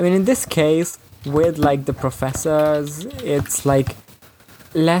 I mean, in this case with like the professors, it's like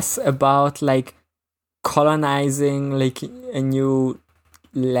less about like colonizing like a new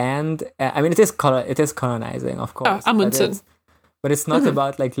land. I mean, it is colonizing, of course. Amundsen. But it's not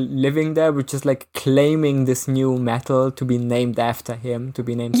about like living there, but just like claiming this new metal to be named after him, to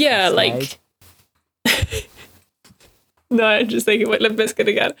be named. Yeah, like. No, I'm just thinking about Limp Bizkit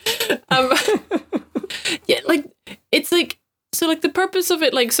again. Yeah, like it's like, so like the purpose of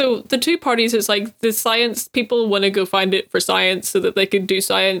it, like, so the two parties is like the science people want to go find it for science so that they can do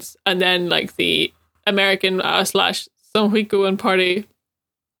science, and then like the American / Songhai party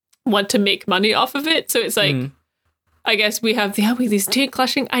want to make money off of it. So it's like, I guess we have these two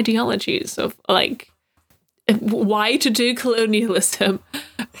clashing ideologies of like why to do colonialism.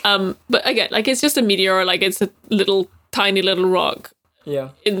 But again, like it's just a meteor, like it's a tiny little rock. Yeah.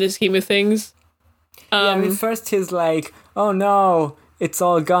 In the scheme of things. I mean, first he's like, oh no, it's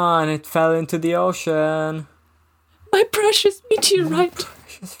all gone. It fell into the ocean. My precious meteorite.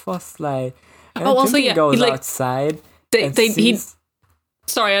 Precious fossilite. And also, yeah, goes he, like, outside.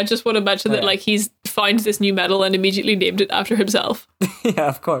 Sorry, I just want to mention that, like, he's finds this new metal and immediately named it after himself. Yeah,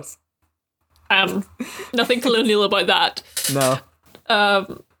 of course. Nothing colonial about that. No.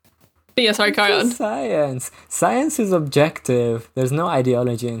 But yeah, sorry, carry on. Science. Science is objective. There's no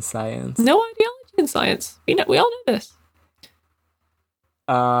ideology in science. No ideology in science. We all know this.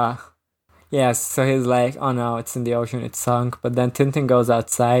 Yes, so he's like, oh no, it's in the ocean, it's sunk. But then Tintin goes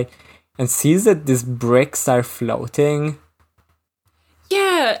outside and sees that these bricks are floating.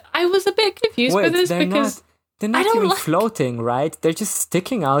 Yeah, I was a bit confused by this because they're not even floating, right? They're just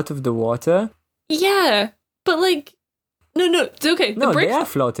sticking out of the water. Yeah, but like, no, it's okay. They are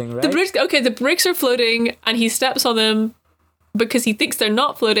floating, right? The bricks are floating, and he steps on them because he thinks they're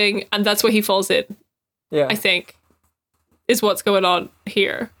not floating, and that's why he falls in. Yeah, I think is what's going on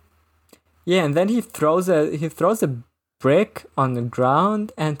here. Yeah, and then he throws a brick on the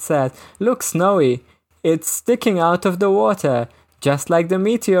ground and says, "Look, Snowy, it's sticking out of the water, just like the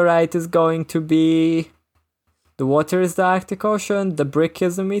meteorite is going to be. The water is the Arctic Ocean, the brick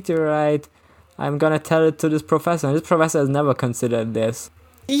is a meteorite. I'm gonna tell it to this professor." And this professor has never considered this.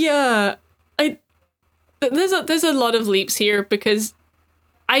 Yeah, there's a lot of leaps here because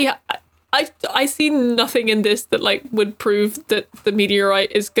I see nothing in this that like would prove that the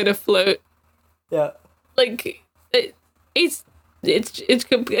meteorite is gonna float. Yeah, like it's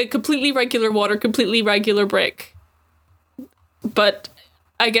a completely regular water, completely regular brick. But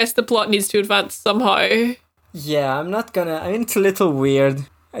I guess the plot needs to advance somehow. Yeah, I mean, it's a little weird.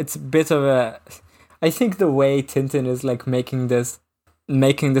 It's a bit of a... I think the way Tintin is, like, making this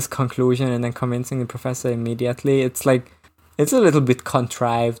conclusion and then convincing the professor immediately, it's, like, it's a little bit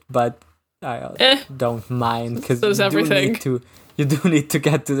contrived, but I don't mind, because you do need to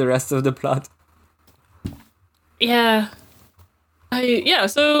get to the rest of the plot. Yeah. The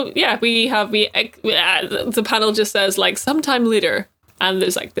panel just says, like, sometime later, and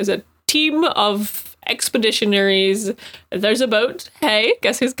there's a team of expeditionaries. There's a boat. Hey,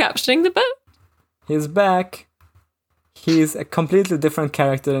 guess who's capturing the boat? He's back. He's a completely different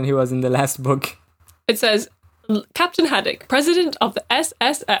character than he was in the last book. It says, Captain Haddock, president of the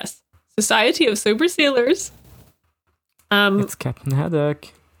SSS, Society of Sober Sailors. It's Captain Haddock.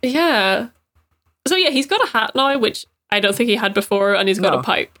 Yeah. So yeah, he's got a hat now, which I don't think he had before, and he's got a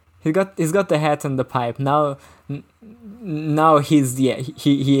pipe. He's got the hat and the pipe. Now he is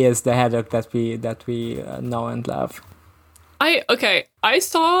the Haddock that we know and love. I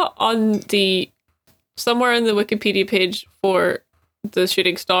saw on somewhere in the Wikipedia page for the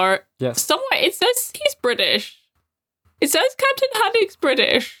Shooting Star. Yes. Somewhere it says he's British. It says Captain Haddock's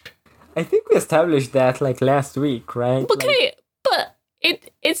British. I think we established that like last week, right? Okay, but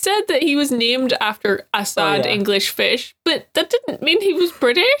it said that he was named after a sad English fish, but that didn't mean he was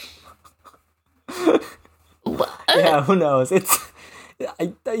British. Yeah, who knows?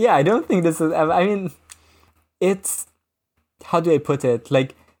 I don't think this is. I mean, it's, how do I put it?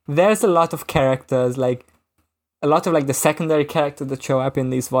 Like, there's a lot of characters, like a lot of like the secondary characters that show up in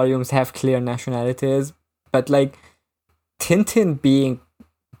these volumes have clear nationalities, but like Tintin being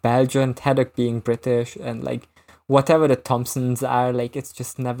Belgian, Haddock being British, and like whatever the Thompsons are, like it's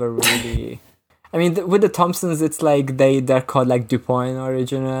just never really. I mean, with the Thompsons, it's like they're called like Dupont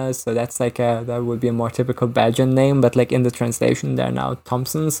originals, so that's like that would be a more typical Belgian name. But like in the translation, they're now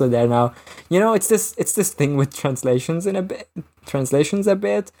Thompsons, so they're now, it's this thing with translations a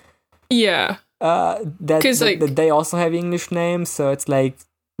bit. Yeah. That they also have English names, so it's like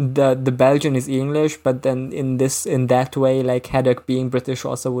the Belgian is English, but then in that way, like Haddock being British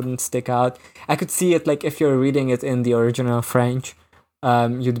also wouldn't stick out. I could see it like if you're reading it in the original French,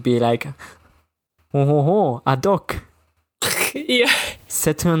 you'd be like, oh, Haddock. Yeah.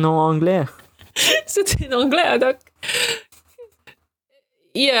 C'est un nom anglais. C'est un anglais, Haddock.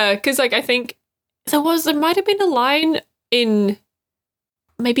 Yeah, because like I think there might have been a line in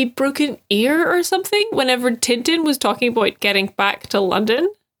maybe Broken Ear or something whenever Tintin was talking about getting back to London.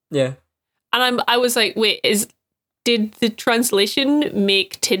 Yeah. And I was like, wait, did the translation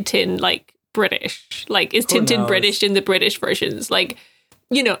make Tintin like British? Like, is Tintin British in the British versions? Like,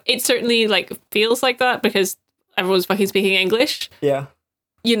 it certainly like feels like that because everyone's fucking speaking English. Yeah.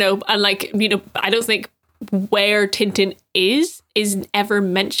 And like, I don't think where Tintin is ever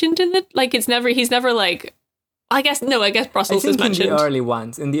mentioned in it. Like, he's never like, I guess Brussels is mentioned. In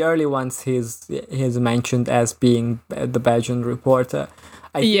the early ones, he's mentioned as being the Belgian reporter.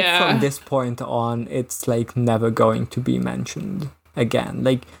 I think from this point on, it's like never going to be mentioned again.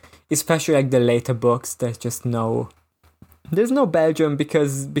 Like, especially like the later books, there's no Belgium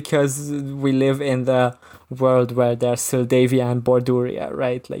because we live in the world where there's Sildavia and Borduria,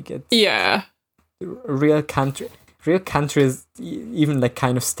 right? Like it's real countries even like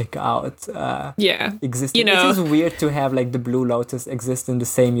kind of stick out. Existing. It is weird to have like the Blue Lotus exist in the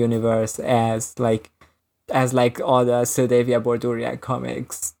same universe as all the Sildavia Borduria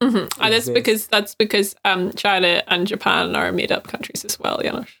comics. Mm-hmm. And that's because China and Japan are made up countries as well,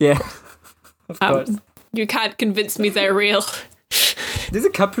 Yeah. Of course. You can't convince me they're real. There's a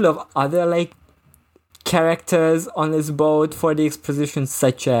couple of other like characters on this boat for the exposition,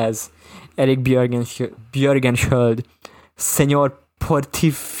 such as Eric Björgenskiöld, Senor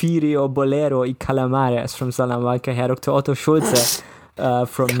Porfirio Bolero y Calamares from Salamanca, Herr Dr. Otto Schulze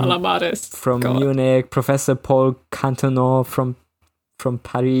from Munich, Professor Paul Cantonneau from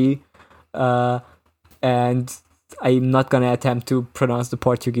Paris, and I'm not going to attempt to pronounce the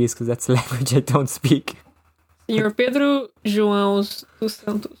Portuguese because that's a language I don't speak. Senor Pedro João dos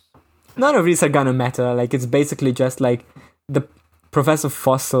Santos. None of these are going to matter. Like, it's basically just like the Professor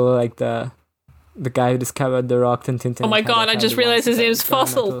Fossil, like the guy who discovered the rock and Tintin. Oh my god, I just realized his name's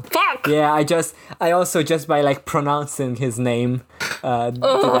Fossil. Fuck! Yeah, I also just by like pronouncing his name, did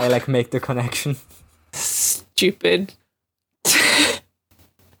I like make the connection. Stupid.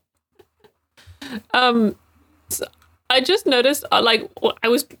 So I just noticed, like, I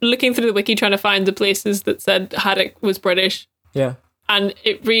was looking through the wiki trying to find the places that said Haddock was British. Yeah. And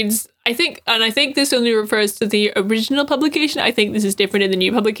it reads, I think this only refers to the original publication. I think this is different in the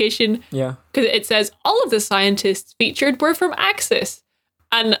new publication. Yeah. Because it says all of the scientists featured were from Axis.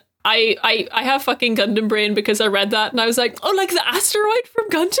 And I have fucking Gundam brain because I read that and I was like, oh, like the asteroid from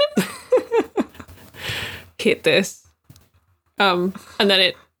Gundam? Hate this. And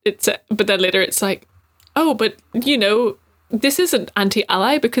then but then later it's like, oh, but this isn't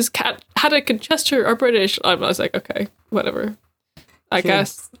anti-ally because Haddock and Chester are British. I was like, okay, whatever. I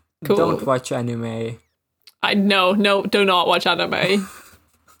guess. Cool. Don't watch anime. No, do not watch anime.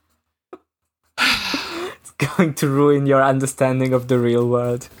 It's going to ruin your understanding of the real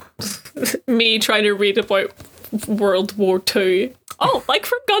world. Me trying to read about World War II. Oh, like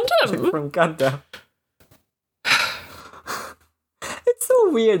from Gundam. It's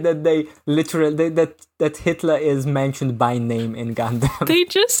so weird that they literally that Hitler is mentioned by name in Gundam. They're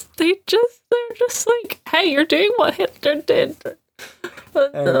just like, hey, you're doing what Hitler did.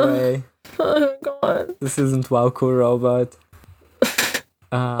 Anyway, oh god, this isn't Wauku Robot.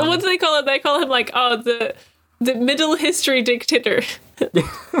 What do they call it? They call him like, the middle history dictator.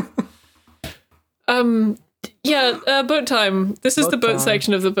 Boat time. This is the boat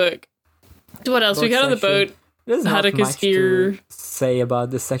section of the book. What else? We get on the boat. Haddock is here. To say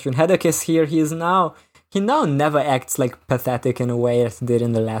about this section. Haddock is here. He now never acts like pathetic in a way as he did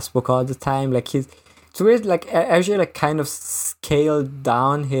in the last book all the time. Like It's weird, like Hergé like kind of scaled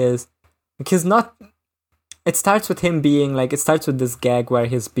down his, like he's not. It starts with him being like, it starts with this gag where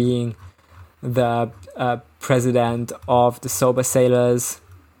he's being the president of the sober sailors,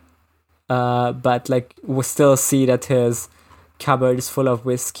 but like we still see that his cupboard is full of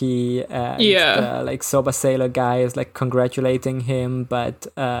whiskey, and the like sober sailor guy is like congratulating him, but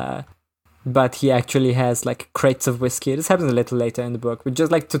he actually has like crates of whiskey. This happens a little later in the book. We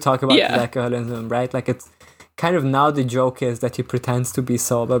just like to talk about his alcoholism, right? Like it's kind of, now the joke is that he pretends to be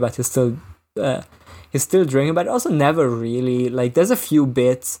sober, but he's still drinking, but also never really, like there's a few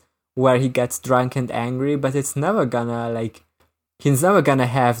bits where he gets drunk and angry, but it's never gonna like, he's never gonna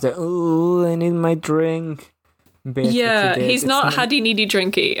have the, oh, I need my drink bit. Yeah, he's not haddy needy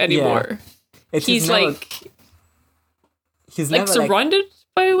drinky anymore. Yeah. He's never surrounded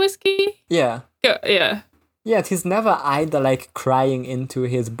by whiskey. Yeah. Yeah. Yeah, he's never either like crying into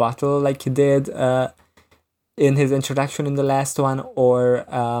his bottle like he did in his introduction in the last one, or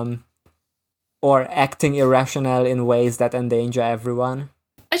acting irrational in ways that endanger everyone.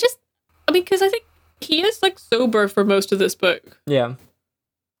 Because I think he is like sober for most of this book. Yeah.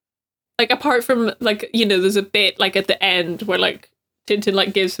 Like apart from like, you know, there's a bit like at the end where like Tintin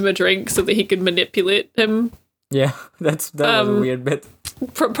like gives him a drink so that he can manipulate him. Yeah, that was a weird bit.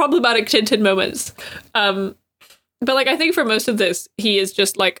 Problematic Tintin moments. But like I think for most of this, he is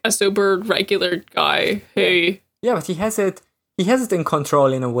just like a sober regular guy who. Yeah, but he has it in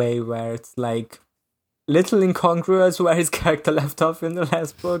control in a way where it's like little incongruous where his character left off in the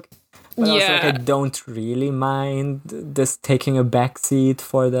last book. But also, like, I don't really mind this taking a backseat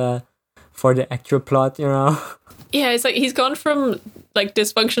for the actual plot, you know? Yeah, it's like he's gone from like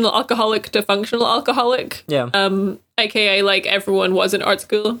dysfunctional alcoholic to functional alcoholic. Yeah. AKA like everyone was in art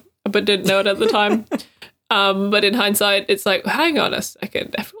school but didn't know it at the time. But in hindsight, it's like, hang on a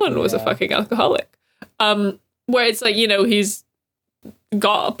second, everyone was a fucking alcoholic. Where it's like, you know, he's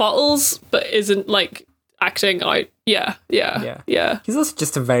got bottles but isn't like acting out. Yeah. He's also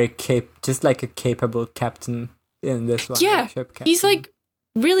just a capable captain in this one. Yeah, he's like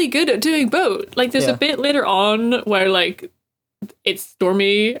really good at doing both. Like there's a bit later on where like it's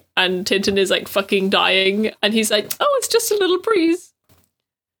stormy and Tintin is like fucking dying and he's like, oh, it's just a little breeze.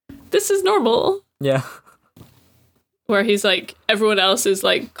 This is normal. Yeah. Where he's like, everyone else is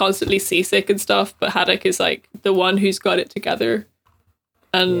like constantly seasick and stuff, but Haddock is like the one who's got it together.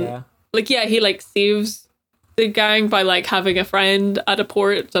 And he like saves the gang by like having a friend at a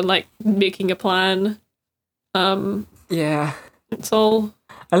port and like making a plan. It's all.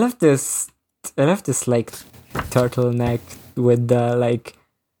 I love this like turtleneck with the like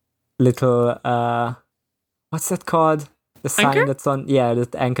little what's that called? The sign anchor? That's on the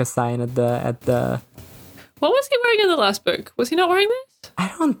anchor sign at the. What was he wearing in the last book? Was he not wearing this? I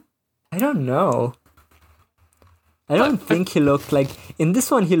don't know. I don't think he looked like, in this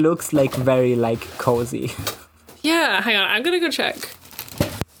one he looks like very like cozy. Yeah, hang on, I'm gonna go check.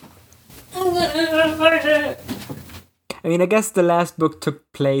 I mean, I guess the last book took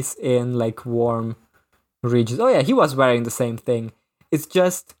place in like warm regions. Oh yeah, he was wearing the same thing. It's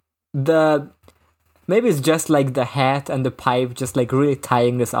just maybe it's just like the hat and the pipe just like really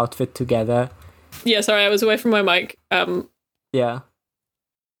tying this outfit together. Yeah, sorry, I was away from my mic. Yeah.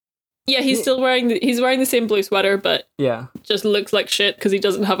 Yeah, he's still wearing the same blue sweater, but just looks like shit because he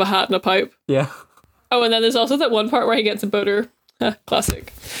doesn't have a hat and a pipe. Yeah. Oh, and then there's also that one part where he gets a boater.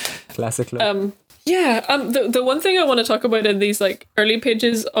 Classic. Classic look. The one thing I want to talk about in these like early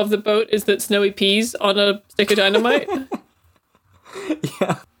pages of the boat is that Snowy pees on a stick of dynamite.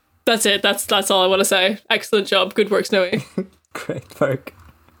 Yeah. That's it. That's all I want to say. Excellent job. Good work, Snowy. Great work.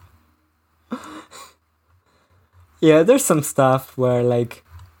 Yeah, there's some stuff where like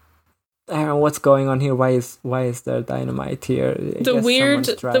I don't know what's going on here. Why is there dynamite here? The weird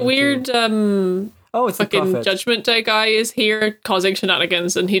it's fucking Judgment Day guy is here causing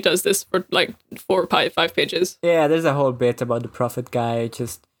shenanigans, and he does this for like 4 or 5 pages. Yeah, there's a whole bit about the prophet guy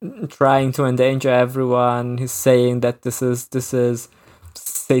just trying to endanger everyone. He's saying that this is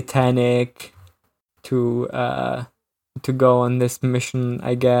satanic to go on this mission.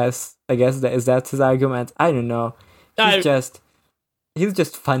 I guess that's his argument. I don't know. He's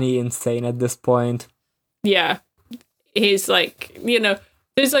just funny insane at this point. Yeah. He's like, you know,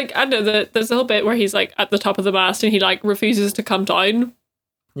 there's like, I don't know, there's a whole bit where he's like at the top of the mast and he like refuses to come down.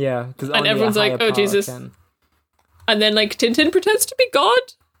 Yeah. And everyone's like, oh Jesus. And then like Tintin pretends to be God.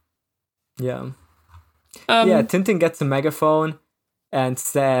 Yeah. Tintin gets a megaphone and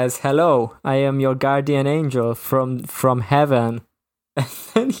says, hello, I am your guardian angel from heaven. And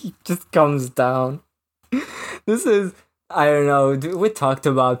then he just comes down. I don't know. We talked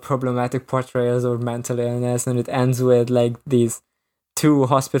about problematic portrayals of mental illness, and it ends with like these two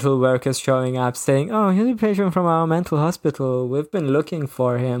hospital workers showing up saying, "Oh, here's a patient from our mental hospital. We've been looking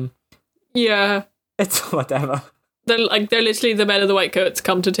for him." Yeah. It's whatever. They're literally the men in the white coats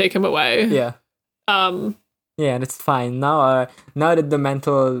come to take him away. Yeah. Yeah, and it's fine now. Now that the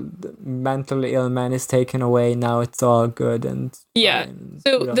mental ill man is taken away, now it's all good and yeah. fine.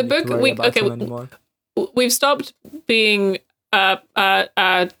 So the book we've stopped being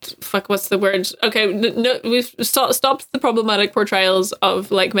fuck, what's the word? Okay, no, we've stopped the problematic portrayals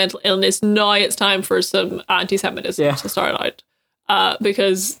of like mental illness. Now it's time for some anti-Semitism to start out,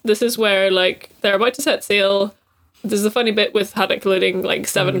 because this is where like they're about to set sail. There's a funny bit with Haddock loading like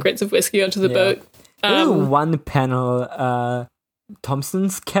 7 crates of whiskey onto the boat. There's one panel,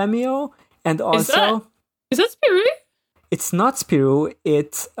 Thompson's cameo, and also is that Spirou? It's not Spirou.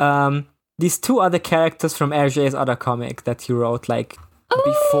 It's these 2 other characters from Hergé's other comic that he wrote like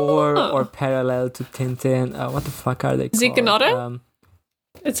before or parallel to Tintin. What the fuck are they called? Zeke and Otto?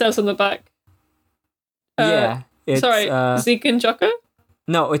 It says on the back. It's, Zeke and Jocko?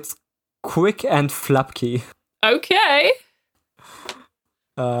 No, it's Quick and Flupkey. Okay.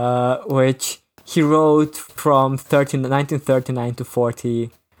 Which he wrote from 1939 to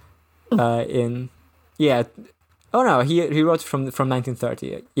 40 he wrote from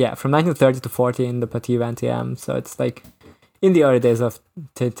 1930. Yeah, from 1930 to 40 in the Petit 20 so it's like in the early days of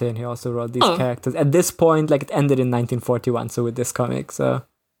Tintin he also wrote these characters. At this point, like it ended in 1941, so with this comic, so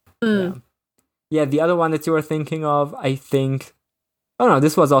yeah, the other one that you were thinking of, I think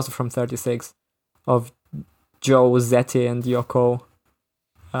this was also from 36 of Joe, Zeti, and Yoko.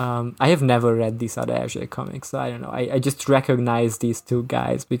 I have never read these other Hergé comics, so I don't know. I just recognize these 2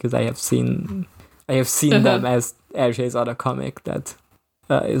 guys because I have seen them as Hergé's other comic that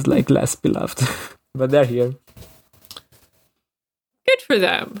is like less beloved, but they're here. Good for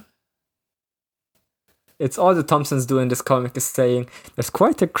them. It's all the Thompsons do in this comic is saying there's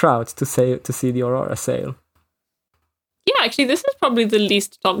quite a crowd to see the Aurora sail. Yeah, actually, this is probably the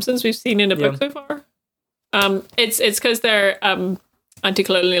least Thompsons we've seen in a book so far. It's because they're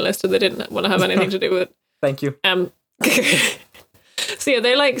anti-colonialist and they didn't want to have anything to do with it. Thank you. So yeah,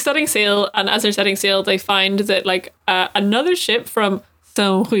 they're like setting sail, and as they're setting sail, they find that like another ship from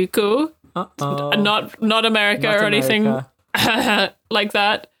San Rico, not America or anything like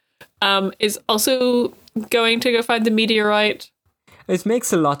that, is also going to go find the meteorite. It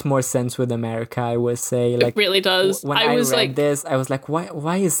makes a lot more sense with America, I would say. Like, it really does. When I read this, I was like,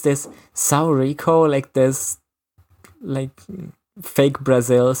 why is this Sao Rico, like this like fake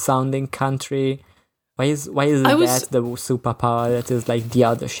Brazil sounding country? Why is that the superpower that is like the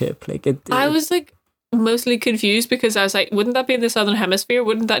other ship? Like I was like mostly confused because I was like, wouldn't that be in the southern hemisphere?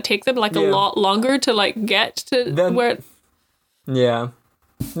 Wouldn't that take them like a lot longer to like get to where? Yeah,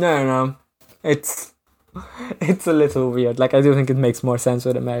 no, it's a little weird. Like I do think it makes more sense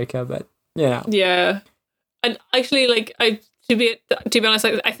with America, but yeah. And actually, like to be honest,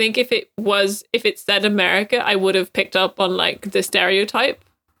 like, I think if it said America, I would have picked up on like the stereotype.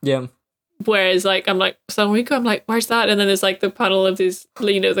 Yeah. Whereas, like, I'm like, San Rico, I'm like, where's that? And then there's, like, the panel of this,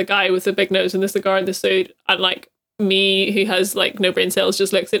 the guy with the big nose and the cigar and the suit. And, like, me, who has, like, no brain cells,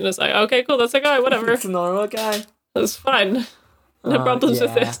 just looks at it and is like, okay, cool, that's a guy, whatever. It's a normal guy. That's fine. No problems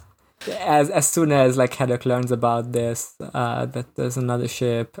with this. As soon as, like, Haddock learns about this, that there's another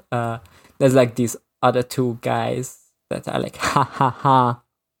ship, there's, like, these other 2 guys that are like, ha, ha, ha,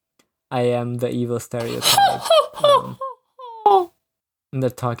 I am the evil stereotype. And they're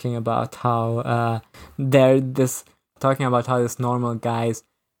talking about how this normal guy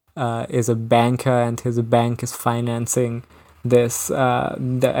is a banker and his bank is financing this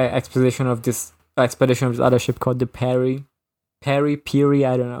the expedition of this other ship called the Peary,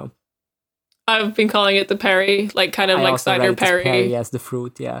 I don't know. I've been calling it the Perry, like kind of like cider Perry. Perry as the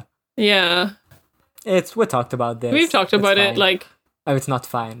fruit, yeah. Yeah. We talked about this. We've talked about it, like. Oh, it's not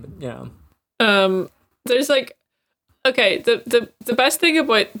fine, but you know. There's like. Okay, the best thing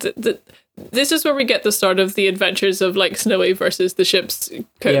about this is where we get the start of the adventures of like Snowy versus the ship's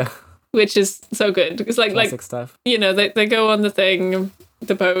cook, which is so good because like stuff. You know, they go on the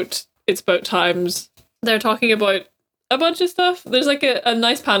boat. It's boat times. They're talking about a bunch of stuff. There's like a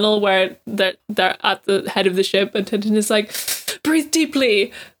nice panel where they're at the head of the ship and Tintin is like, breathe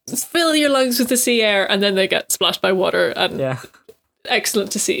deeply, fill your lungs with the sea air, and then they get splashed by water and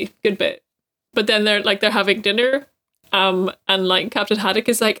excellent to see, good bit. But then they're having dinner. And like Captain Haddock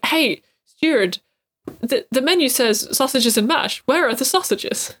is like, hey, steward, the menu says sausages and mash. Where are the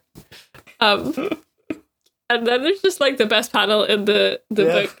sausages? And And then there's just like the best panel in the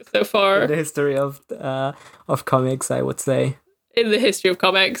book so far. In the history of comics, I would say. In the history of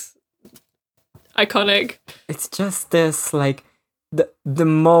comics. Iconic. It's just this like the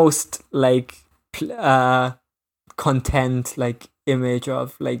most like content like image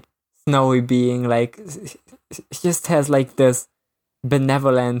of like Snowy being like he just has like this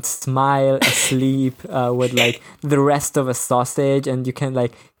benevolent smile asleep with like the rest of a sausage, and you can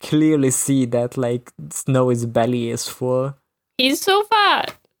like clearly see that like Snowy's belly is full. He's so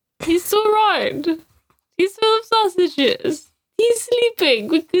fat. He's so round. He's full of sausages. He's sleeping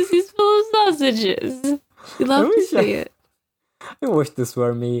because he's full of sausages. You love to see it. I wish this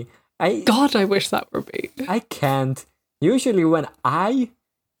were me. God, I wish that were me. I can't. Usually when I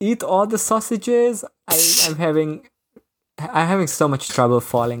eat all the sausages, I'm having so much trouble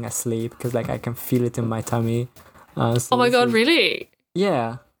falling asleep because like I can feel it in my tummy. Oh my god, really?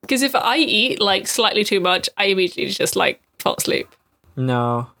 Yeah. Because if I eat like slightly too much, I immediately just like fall asleep.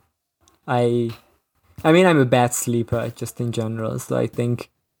 No. I mean, I'm a bad sleeper just in general, so I think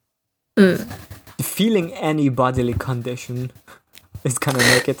feeling any bodily condition is gonna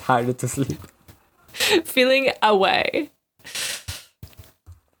make it harder to sleep. Feeling away.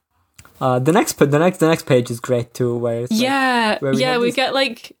 The next page is great too, where it's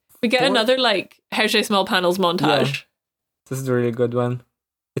we get another like Hergé Small panels montage. Yeah. This is a really good one.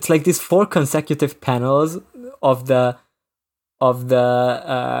 It's like these 4 consecutive panels of the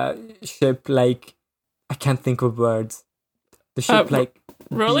ship, like I can't think of words. The ship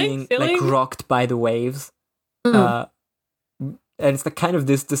rolling, being like rocked by the waves. And it's the kind of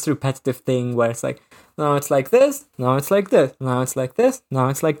this repetitive thing where it's like, now it's like this, now it's like this, now it's like this, now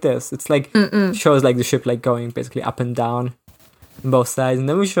it's like this. It's like shows like the ship like going basically up and down on both sides, and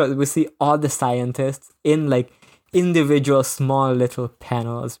then we see all the scientists in like individual small little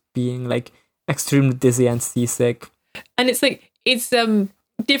panels being like extremely dizzy and seasick. And it's like it's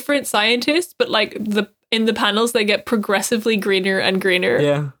different scientists, but like in the panels they get progressively greener and greener.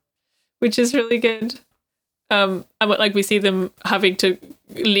 Yeah. Which is really good. And like we see them having to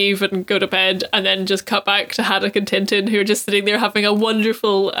leave and go to bed, and then just cut back to Haddock and Tintin, who are just sitting there having a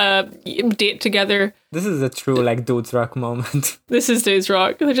wonderful date together. This is a true like Dudes Rock moment. This is Dudes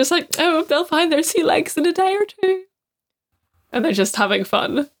Rock. They're just like, oh, they'll find their sea legs in a day or two, and they're just having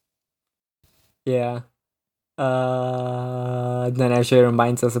fun. Yeah. Then actually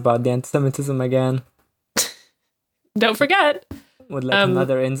reminds us about the anti-Semitism again. Don't forget. With like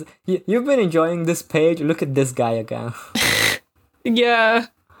another you've been enjoying this page. Look at this guy again. Yeah.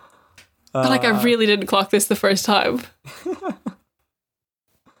 But like I really didn't clock this the first time.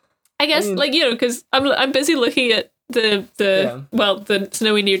 I guess because I'm busy looking at the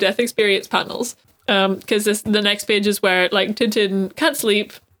Snowy near death experience panels. Because the next page is where like Tintin can't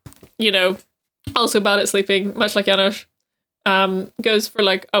sleep. Also bad at sleeping, much like Janos. Goes for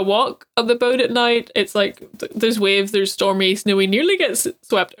like a walk on the boat at night. It's like there's waves, there's stormy. Snowy nearly gets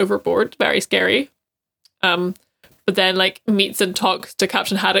swept overboard. Very scary. But then like meets and talks to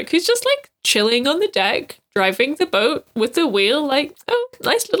Captain Haddock, who's just like chilling on the deck, driving the boat with the wheel. Like, oh,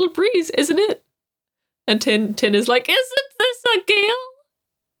 nice little breeze, isn't it? And Tin is like, isn't this a gale?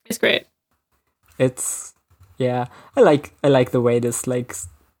 It's great. It's I like the way this like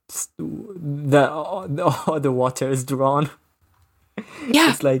the water is drawn. Yeah,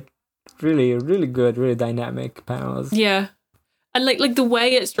 it's like really, really good, really dynamic panels. Yeah, and like the way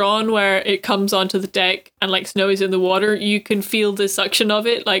it's drawn, where it comes onto the deck and like Snowy's in the water, you can feel the suction of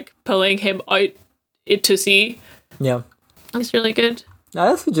it, like pulling him out into sea. Yeah, it's really good. I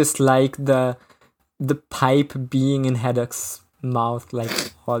also just like the pipe being in Haddock's mouth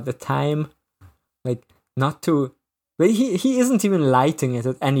like all the time, like not to. But he isn't even lighting it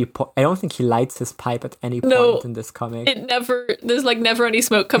at any point. I don't think he lights his pipe at any point in this comic. There's like never any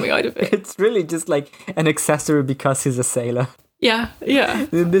smoke coming out of it. It's really just like an accessory because he's a sailor. Yeah.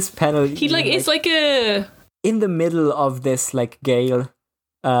 In this panel, it's like a in the middle of this like gale,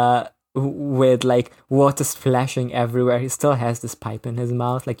 with like water splashing everywhere. He still has this pipe in his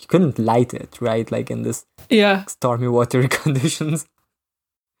mouth. Like you couldn't light it, right? Like in this stormy watery conditions.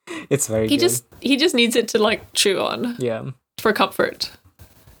 It's very good. He just needs it to like chew on. Yeah. For comfort.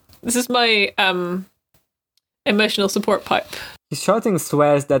 This is my emotional support pipe. He's shouting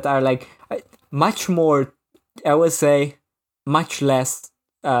swears that are like much more, I would say, much less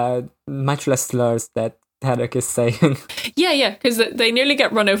slurs that Haddock is saying. Yeah, because they nearly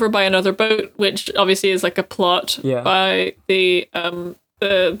get run over by another boat, which obviously is like a plot by the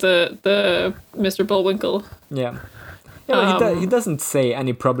Mr. Bullwinkle. Yeah. He doesn't say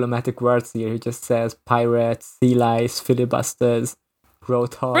any problematic words here. He just says pirates, sea lice, filibusters,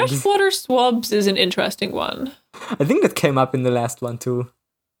 Roadhogs. Freshwater swabs is an interesting one. I think that came up in the last one too.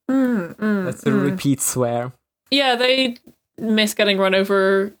 That's a repeat swear. Yeah, they miss getting run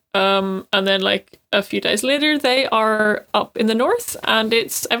over. And then like a few days later, they are up in the north, and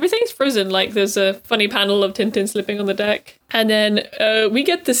everything's frozen. Like there's a funny panel of Tintin slipping on the deck, and then we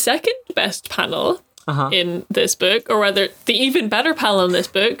get the second best panel in this book, or rather, the even better panel in this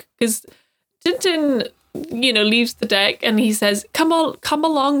book, because Tintin, leaves the deck and he says, "Come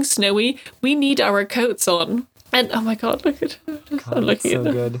along, Snowy. We need our coats on." And oh my god, look at her. I'm looking at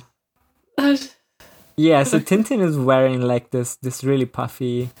them. Good. Yeah, so Tintin is wearing like this really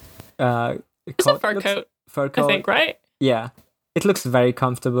puffy it's a fur coat. Fur coat, I think, right? Yeah, it looks very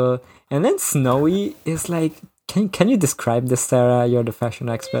comfortable. And then Snowy is like, can you describe this, Sarah? You're the fashion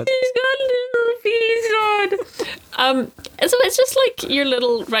expert. He's got little feet on. So it's just like your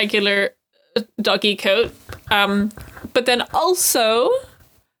little regular doggy coat. But then also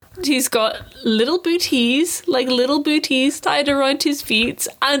he's got little booties tied around his feet,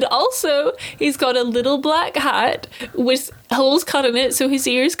 and also he's got a little black hat with holes cut in it so his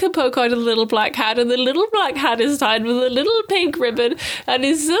ears can poke out of the little black hat, and the little black hat is tied with a little pink ribbon, and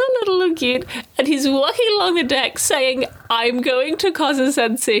he's so little and cute, and he's walking along the deck saying, "I'm going to cause a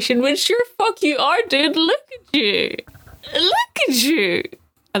sensation," which sure fuck you are, dude. Look at you.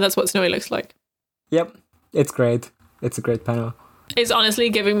 And that's what Snowy looks like. Yep, it's great. It's a great panel. It's honestly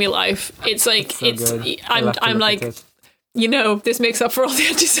giving me life. It's like so good. I'm like, this makes up for all the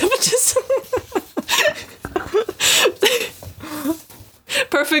anti-Semitism.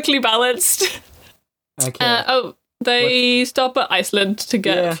 Perfectly balanced. Okay. They stop at Iceland to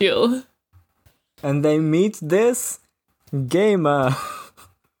get fuel, and they meet this gamer.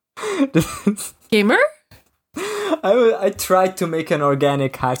 Gamer? I tried to make an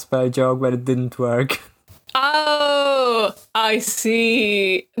organic hardspell joke, but it didn't work. Oh, I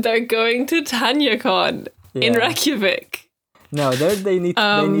see. They're going to TanyaCon in Reykjavik. No, they need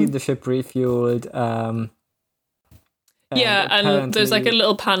the ship refueled. And there's like a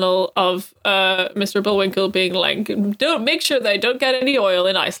little panel of Mr. Bullwinkle being like, "Don't make sure they don't get any oil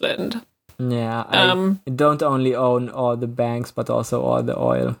in Iceland." Yeah, I don't only own all the banks, but also all the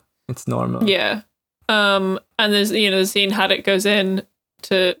oil. It's normal. Yeah. And there's the scene Haddock goes in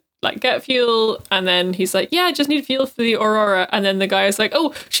to like get fuel, and then he's like, "Yeah, I just need fuel for the Aurora," and then the guy is like,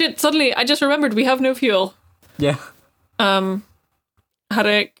 "Oh shit, suddenly I just remembered we have no fuel." Yeah. Haddock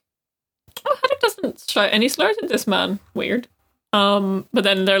doesn't shout any slurs at this man. Weird. But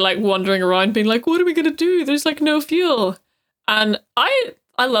then they're like wandering around being like, "What are we gonna do? There's like no fuel." And I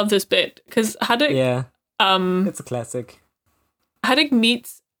love this bit because Haddock, it's a classic. Haddock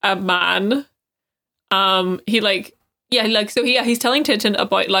meets a man. He's telling Tintin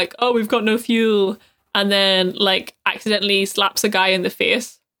about like, "Oh, we've got no fuel," and then like accidentally slaps a guy in the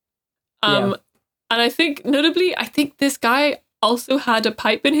face. And I think notably, this guy also had a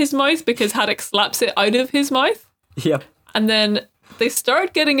pipe in his mouth because Haddock slaps it out of his mouth. Yep. And then they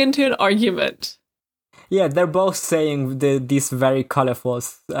start getting into an argument. Yeah, they're both saying these very colorful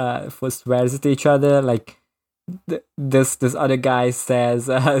swears at each other. Like this other guy says,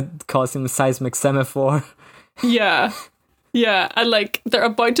 calls him a seismic semaphore. Yeah. And like they're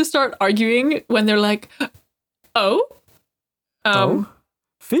about to start arguing when they're like, "Oh,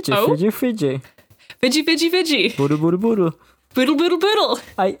 Fiji. Fiji. Boodle, boodle, boodle. Boodle, boodle, boodle.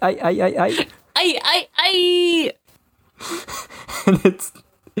 I. And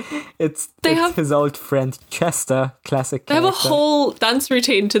it's his old friend Chester, classic character. They have a whole dance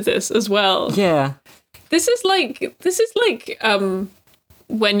routine to this as well. Yeah. This is like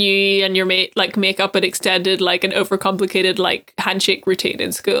when you and your mate like make up an extended like an overcomplicated like handshake routine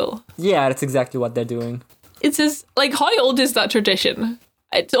in school. Yeah, that's exactly what they're doing. It's just like, how old is that tradition?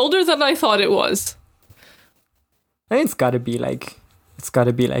 It's older than I thought it was. I think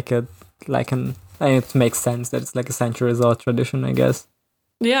it makes sense that it's like a centuries-old tradition, I guess.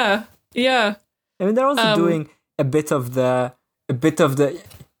 Yeah. I mean, they're also doing a bit of the,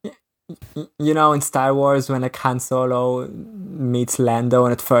 in Star Wars when like Han Solo meets Lando,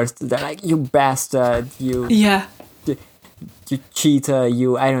 and at first they're like, "You bastard, you cheater,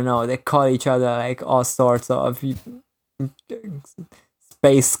 you," I don't know, they call each other like all sorts of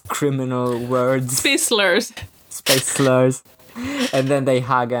space criminal words. Space slurs. And then they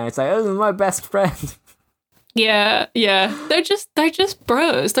hug and it's like, "Oh, my best friend." Yeah. They're just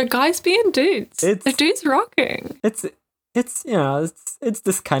bros. They're guys being dudes. They're dudes rocking. It's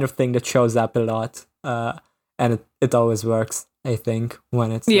this kind of thing that shows up a lot. And it always works, I think,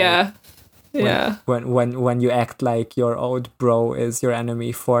 when it's when you act like your old bro is your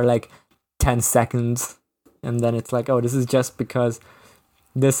enemy for like 10 seconds, and then it's like, oh, this is just because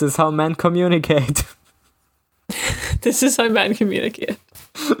This is how men communicate. This is how men communicate.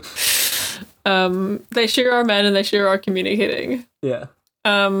 They sure are men and they sure are communicating. Yeah.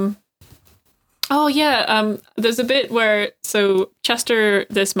 Oh yeah, there's a bit where Chester,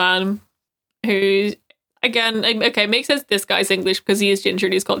 this man, who again, okay, makes sense this guy's English because he is ginger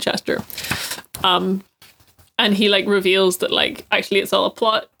and he's called Chester. And he like reveals that like actually it's all a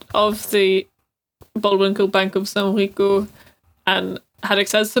plot of the Bullwinkle Bank of San Rico, and Haddock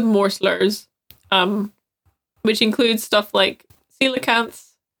says some more slurs, which includes stuff like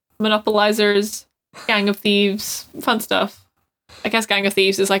coelacanths, monopolizers, gang of thieves, fun stuff. I guess gang of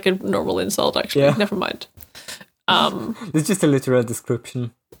thieves is like a normal insult, actually. Yeah. Never mind. It's just a literal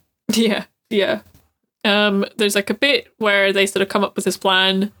description. Yeah. There's like a bit where they sort of come up with this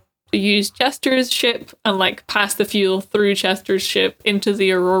plan to use Chester's ship and like pass the fuel through Chester's ship into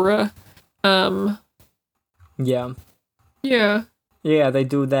the Aurora. Yeah. Yeah. Yeah, they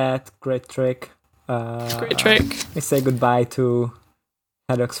do that. Great trick. Great trick. They say goodbye to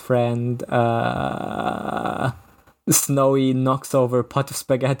Haddock's friend. Snowy knocks over a pot of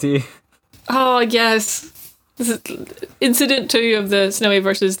spaghetti. Oh, yes. This is incident 2 of the Snowy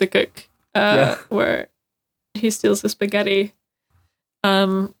versus the cook, where he steals the spaghetti. Yeah,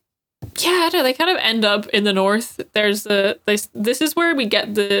 I don't know, they kind of end up in the north. This is where we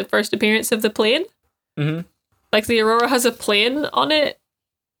get the first appearance of the plane. Mm-hmm. Like, the Aurora has a plane on it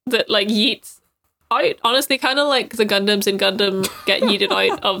that, like, yeets out. Honestly, kind of like the Gundams in Gundam get yeeted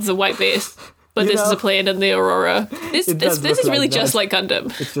out of the white base. But this is a plane in the Aurora. This is really like just like Gundam.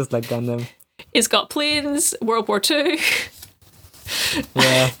 It's just like Gundam. It's got planes, World War II.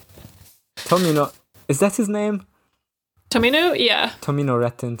 Yeah. Tomino. Is that his name? Tomino? Yeah. Tomino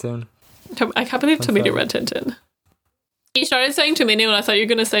Red Tintin. I can't believe Tomino Red Tintin. You started saying Tomino and I thought you were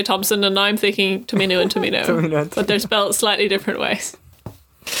going to say Thompson, and now I'm thinking Tomino and Tomino. Tomino and but they're spelled slightly different ways.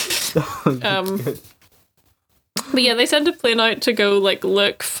 Good. But yeah, they send a plane out to go like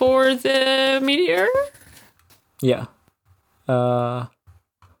look for the meteor. Yeah. I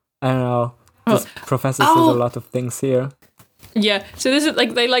don't know. This professor says a lot of things here. Yeah. So this is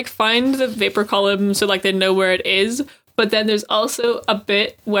like they like find the vapor column, so like they know where it is. But then there's also a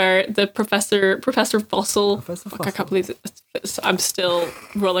bit where the Professor Fossil. Fuck, I can't believe it. I'm still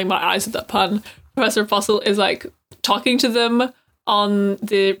rolling my eyes at that pun. Professor Fossil is like talking to them on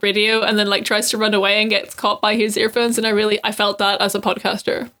the radio and then like tries to run away and gets caught by his earphones, and I felt that as a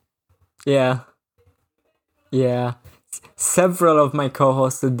podcaster. Yeah. Several of my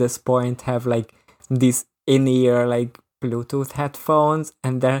co-hosts at this point have like these in-ear like Bluetooth headphones,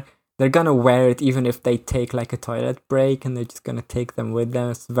 and they're gonna wear it even if they take like a toilet break, and they're just gonna take them with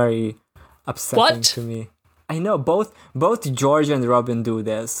them. It's very upsetting to me. I know both George and Robin do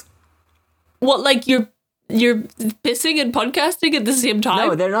this. What, like you're pissing and podcasting at the same time?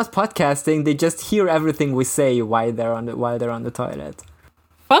 No, they're not podcasting. They just hear everything we say while they're on the toilet.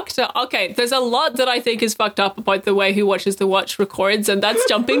 Fucked up. Okay, there's a lot that I think is fucked up about the way Who Watches the Watch records, and that's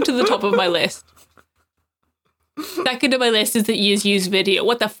jumping to the top of my list. Second on my list is that you use video.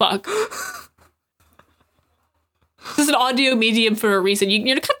 What the fuck? This is an audio medium for a reason. You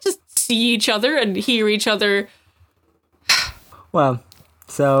can't just see each other and hear each other. Well,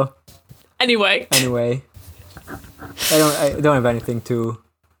 so Anyway. I don't have anything to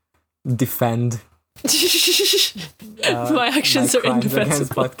defend. My actions are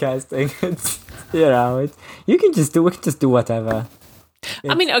indefensible. Podcasting. We can just do whatever.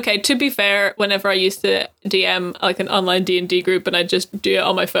 I mean, okay, to be fair, whenever I used to DM like an online D&D group and I'd just do it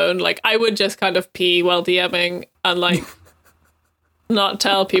on my phone, like I would just kind of pee while DMing and like not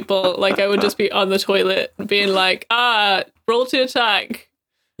tell people. Like I would just be on the toilet being like, roll to attack.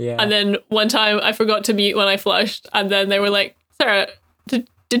 Yeah. And then one time I forgot to mute when I flushed, and then they were like, Sarah, did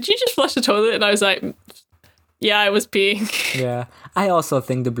you just flush the toilet? And I was like, yeah, I was peeing. Yeah. I also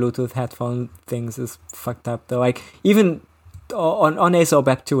think the Bluetooth headphone things is fucked up though. Like even on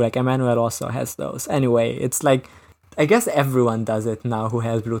ASOBEP too, like Emmanuel also has those. Anyway, it's like I guess everyone does it now who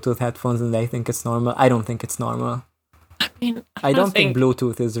has Bluetooth headphones and they think it's normal. I don't think it's normal. I mean, I don't think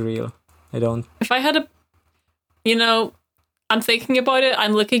Bluetooth is real. I don't. If I had I'm thinking about it,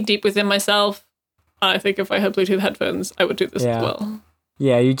 I'm looking deep within myself. I think if I had Bluetooth headphones, I would do this as well.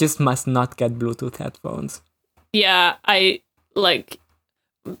 Yeah, you just must not get Bluetooth headphones. Yeah, I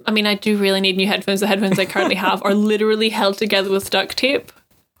do really need new headphones. The headphones I currently have are literally held together with duct tape.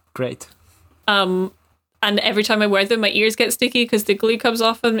 Great. And every time I wear them, my ears get sticky because the glue comes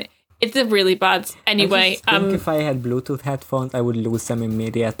off them. It's a really bad. Anyway, I think if I had Bluetooth headphones, I would lose them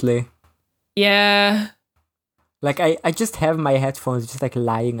immediately. Yeah. Like I just have my headphones just like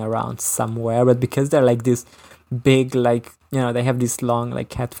lying around somewhere, but because they're like this big, like, they have these long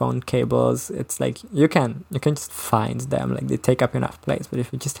like headphone cables, it's like you can just find them, like they take up enough place. But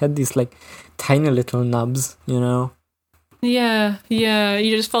if you just had these like tiny little nubs, Yeah,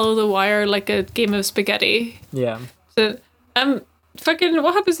 you just follow the wire like a game of spaghetti. Yeah. So, fucking,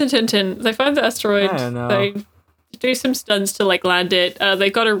 what happens in Tintin? They find the asteroid. I don't know. They do some stunts to like land it.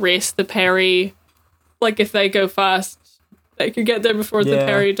 They gotta race the Perry. Like if they go fast, they could get there before the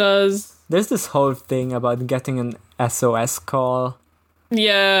Perry does. There's this whole thing about getting an SOS call.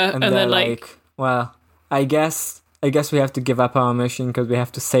 Yeah, and then like, well, I guess we have to give up our mission because we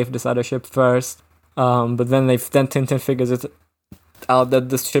have to save this other ship first. But then Tintin figures it out that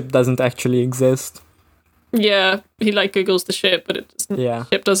this ship doesn't actually exist. Yeah, he like Googles the ship, but it doesn't. Yeah,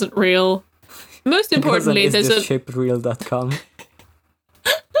 ship doesn't real. Most importantly, there's a shipreal.com.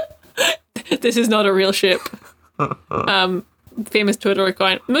 This is not a real ship. Famous Twitter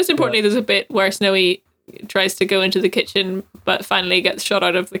account. Most importantly, there's a bit where Snowy tries to go into the kitchen, but finally gets shot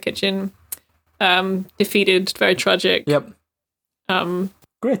out of the kitchen. Defeated. Very tragic. Yep.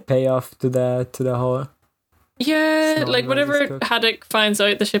 Great payoff to the whole. Yeah, like whenever Haddock finds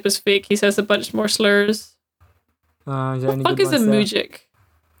out the ship is fake, he says a bunch more slurs. What the fuck is a Mujik?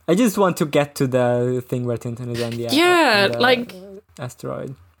 I just want to get to the thing where Tintin is on the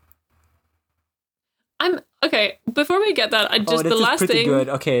asteroid. Okay. Before we get that, the last thing. Pretty good.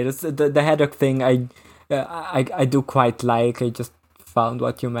 Okay, the Haddock thing. I do quite like. I just found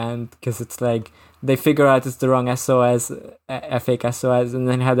what you meant because it's like they figure out it's the wrong SOS, a fake SOS, and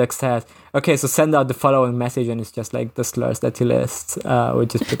then Haddock says, "Okay, so send out the following message," and it's just like the slurs that he lists,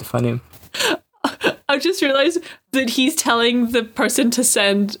 which is pretty funny. I just realized that he's telling the person to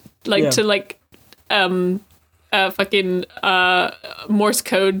send fucking Morse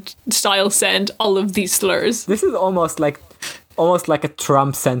code style send all of these slurs. This is almost like a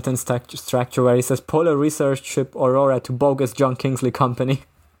Trump sentence structure where he says Polar Research Ship Aurora to bogus John Kingsley Company.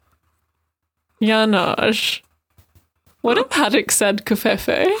 Janosch. What if Haddock said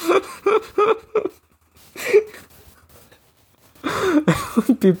Kofefe? That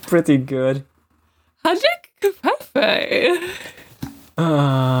would be pretty good. Haddock Kofefe.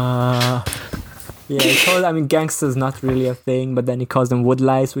 Yeah, gangster's not really a thing, but then he calls them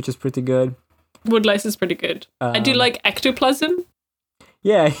woodlice, which is pretty good. Woodlice is pretty good. I do like ectoplasm.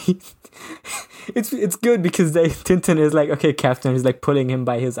 Yeah, it's good because Tintin is like, okay, Captain, is like pulling him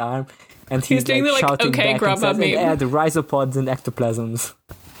by his arm, and he's doing like shouting okay, back grab and says, me. Yeah, the rhizopods and ectoplasms.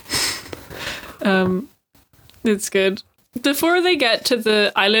 It's good. Before they get to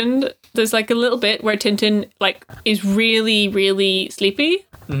the island, there's like a little bit where Tintin like is really, really sleepy.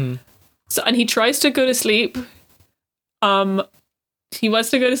 Mm-hmm. So, and he tries to go to sleep. He wants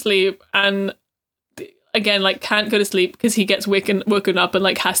to go to sleep, and again, like can't go to sleep because he gets woken up and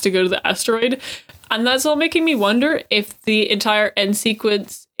like has to go to the asteroid, and that's all making me wonder if the entire end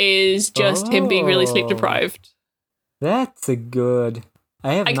sequence is just him being really sleep deprived. That's a good.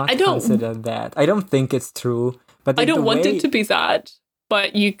 I have not considered that. I don't think it's true, but I don't want it to be that.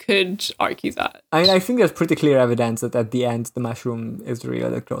 But you could argue that. I think there's pretty clear evidence that at the end the mushroom is real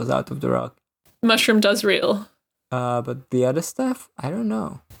that grows out of the rock. Mushroom does real. But the other stuff, I don't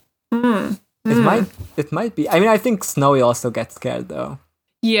know. It might be. I mean, I think Snowy also gets scared though.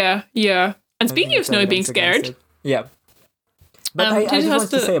 Yeah. And speaking of Snowy being scared, yeah. But I just want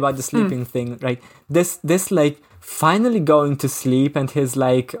to say about the sleeping thing, right? This like finally going to sleep, and his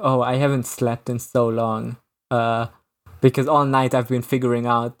like, oh, I haven't slept in so long. Because all night I've been figuring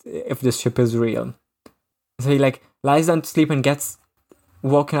out if this ship is real. So he like lies down to sleep and gets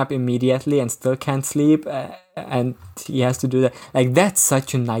woken up immediately and still can't sleep, and he has to do that. Like that's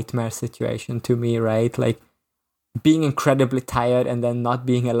such a nightmare situation to me, right? Like being incredibly tired and then not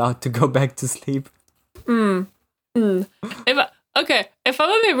being allowed to go back to sleep. If I'm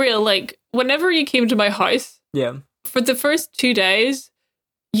gonna be real, like whenever you came to my house, for the first 2 days,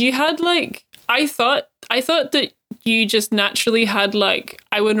 you had like I thought that you just naturally had like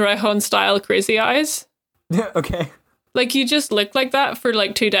Iwan Rayhan style crazy eyes. Yeah, okay. Like you just looked like that for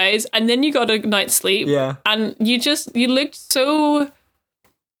like 2 days, and then you got a night's sleep. Yeah. And you looked so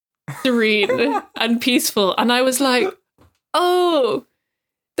serene and peaceful, and I was like, oh,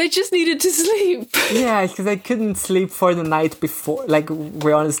 they just needed to sleep. Yeah, because I couldn't sleep for the night before. Like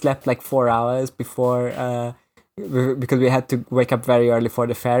we only slept like 4 hours before, because we had to wake up very early for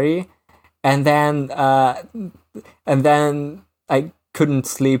the ferry. And then I couldn't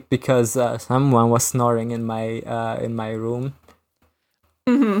sleep because someone was snoring in my room.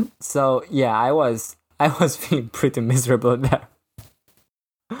 Mm-hmm. So yeah, I was feeling pretty miserable there.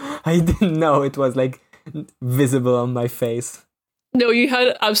 I didn't know it was like visible on my face. No, you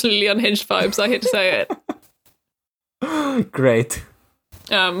had absolutely unhinged vibes. I hate to say it. Great.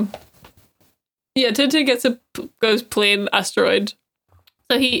 Yeah, Tintin goes plane asteroid.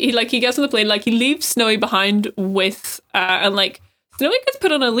 So he gets on the plane, like he leaves Snowy behind with and like Snowy gets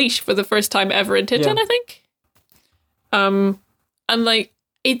put on a leash for the first time ever in Tintin, I think. And like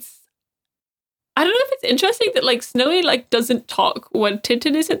I don't know if it's interesting that like Snowy like doesn't talk when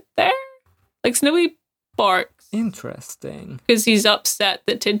Tintin isn't there. Like Snowy barks. Interesting. Because he's upset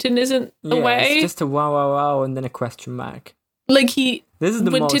that Tintin isn't away. It's just a wow wow wow and then a question mark. Like this is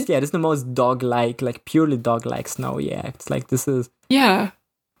the most this is the most dog-like, like purely dog-like Snowy acts. Like this is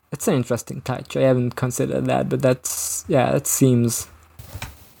it's an interesting touch. I haven't considered that, but it seems.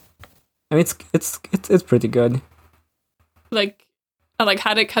 I mean, it's pretty good. Like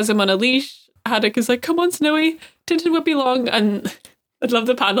Haddock has him on a leash. Haddock is like, "Come on, Snowy, Tintin won't be long." And I love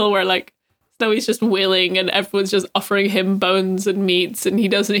the panel where like Snowy's just wailing and everyone's just offering him bones and meats, and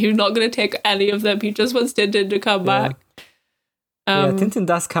he's not going to take any of them. He just wants Tintin to come back. Tintin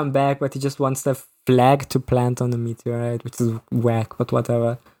does come back, but he just wants the flag to plant on the meteorite, which is whack, but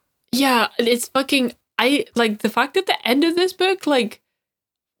whatever. Yeah, it's fucking... I like the fact at the end of this book, like,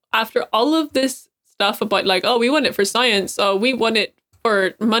 after all of this stuff about, like, oh, we want it for science, oh, we want it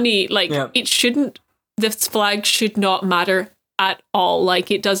for money, like, it shouldn't... This flag should not matter at all.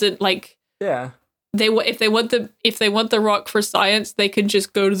 Like, it doesn't, like... Yeah. If they want the rock for science, they can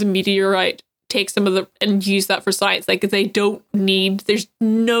just go to the meteorite, take some of and use that for science. Like, they don't need... There's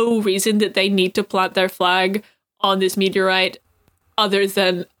no reason that they need to plant their flag on this meteorite other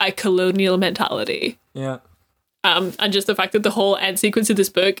than a colonial mentality. Yeah. And just the fact that the whole end sequence of this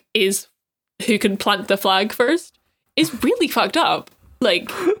book is who can plant the flag first is really fucked up. Like...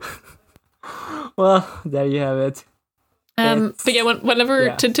 Well, there you have it. But yeah, whenever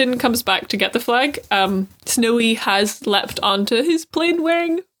Tintin comes back to get the flag, Snowy has leapt onto his plane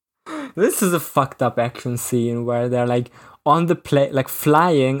wing. This is a fucked up action scene where they're like on the plane, like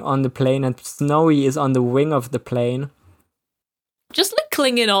flying on the plane, and Snowy is on the wing of the plane. Just like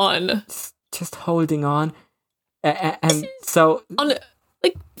clinging on. Just holding on. And so...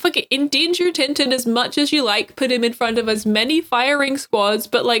 Like, fucking endanger Tintin as much as you like, put him in front of as many firing squads,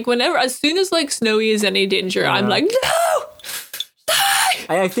 but like as soon as like Snowy is in any danger, I'm like, no!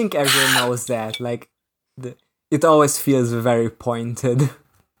 I think everyone knows that. Like, it always feels very pointed.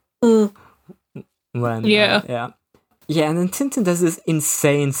 When, yeah, and then Tintin does this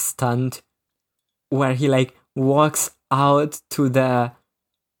insane stunt where he like walks out to the...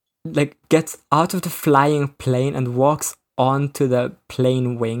 like gets out of the flying plane and walks onto the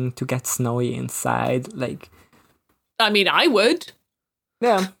plane wing to get Snowy inside. Like, I mean, I would.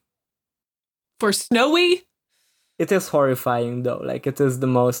 Yeah. For Snowy? It is horrifying though. Like, this is the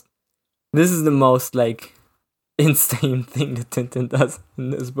most like insane thing that Tintin does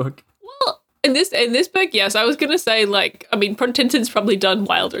in this book. Well, in this book, yes, I was gonna say, like, I mean, Tintin's probably done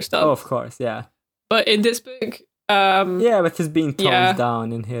wilder stuff. Oh, of course, yeah. But in this book, but he's being toned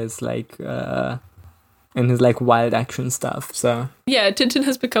down in his like wild action stuff. So yeah, Tintin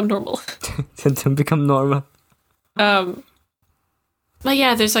has become normal. Tintin become normal. But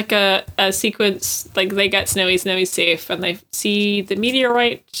yeah, there's like a sequence, like they get Snowy's safe and they see the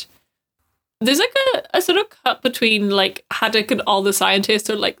meteorite. There's like a sort of cut between like Haddock and all the scientists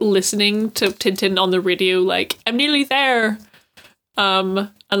are like listening to Tintin on the radio, like, I'm nearly there. And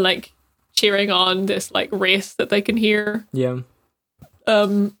like cheering on this like race that they can hear. Yeah.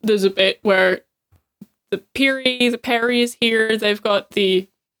 There's a bit where the Perry is here. They've got the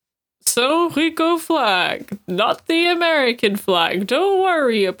So Rico flag, not the American flag. Don't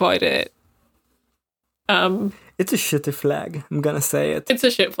worry about it. It's a shitty flag. I'm gonna say it. It's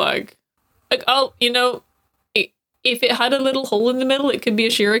a shit flag. Like, if it had a little hole in the middle, it could be a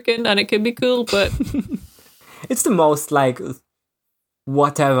shuriken and it could be cool. But it's the most like,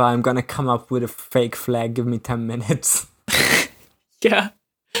 whatever. I'm gonna come up with a fake flag. Give me 10 minutes. Yeah.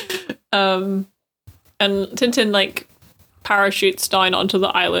 And Tintin like parachutes down onto the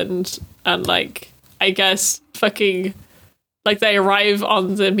island and like I guess fucking like they arrive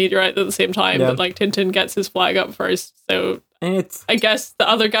on the meteorite at the same time, but like Tintin gets his flag up first, so I guess the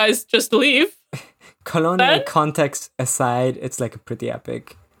other guys just leave. Colonial context aside, it's like a pretty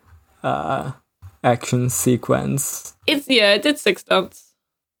epic action sequence. It did 6 stunts.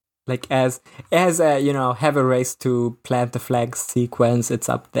 Like as a have a race to plant the flag sequence, it's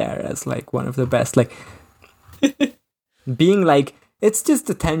up there as like one of the best. Like being like, it's just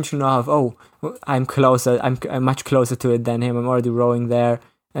the tension of, oh, I'm closer, I'm much closer to it than him, I'm already rowing there,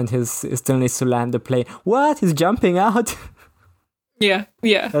 and he still needs to land the plane. What? He's jumping out? Yeah.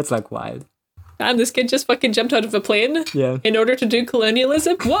 That's like wild. damn, this kid just fucking jumped out of a plane in order to do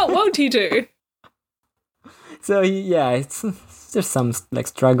colonialism. What won't he do? So it's just some like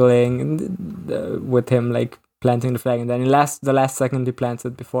struggling with him like planting the flag, and then the last second he plants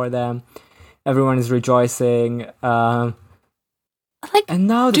it before them. Everyone is rejoicing, and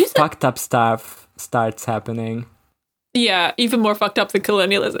now the fucked up stuff starts happening. Yeah, even more fucked up than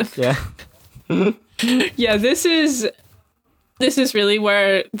colonialism. Yeah. Yeah, this is really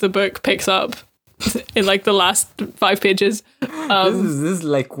where the book picks up in like the last 5 pages. This is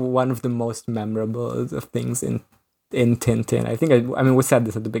like one of the most memorable of things in Tintin. I think I mean we said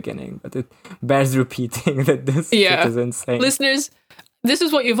this at the beginning, but it bears repeating that this shit is insane. Listeners, this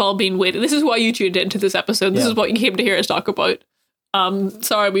is what you've all been waiting. This is why you tuned into this episode. This is what you came to hear us talk about.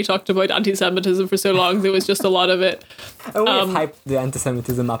 Sorry we talked about anti-Semitism for so long. There was just a lot of it. And we have hyped the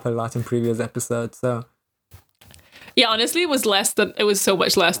anti-Semitism up a lot in previous episodes, so yeah, honestly, it was so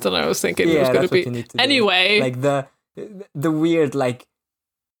much less than I was thinking it was going to be. Anyway, like the weird like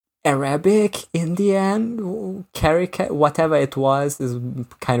Arabic Indian caricature, whatever it was, is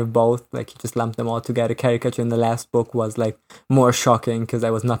kind of both. Like you just lumped them all together. Caricature in the last book was like more shocking because I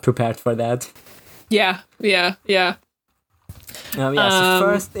was not prepared for that. Yeah. So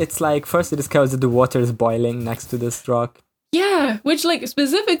first it discovers that the water is boiling next to this rock. Yeah, which like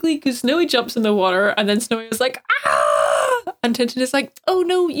specifically because Snowy jumps in the water and then Snowy is like, ah! And Tintin is like, oh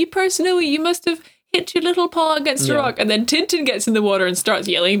no, you poor Snowy, you must have hit your little paw against a rock. And then Tintin gets in the water and starts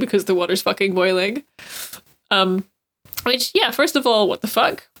yelling because the water's fucking boiling. Which, yeah, first of all, what the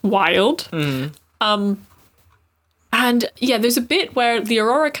fuck? Wild. Mm-hmm. And yeah, there's a bit where the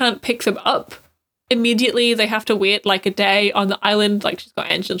Aurora can't pick them up immediately. They have to wait like a day on the island, like she's got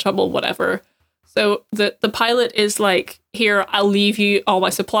engine trouble, whatever. So the pilot is like, here, I'll leave you all my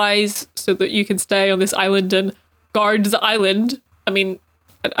supplies so that you can stay on this island and guard the island. I mean,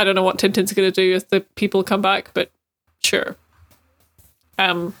 I don't know what Tintin's going to do if the people come back, but sure.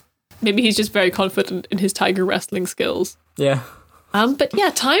 Maybe he's just very confident in his tiger wrestling skills. Yeah. But yeah,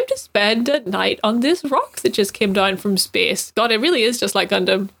 time to spend a night on this rock that just came down from space. God, it really is just like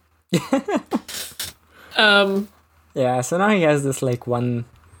Gundam. Yeah, so now he has this like one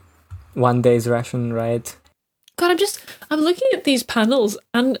day's ration, right? God, I'm looking at these panels,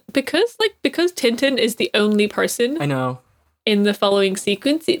 and because Tintin is the only person I know in the following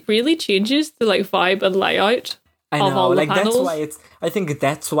sequence, it really changes the like vibe and layout. I know, of all like the panels. I think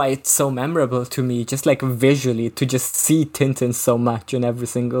that's why it's so memorable to me, just like visually, to just see Tintin so much in every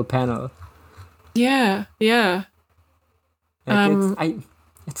single panel. Yeah. Like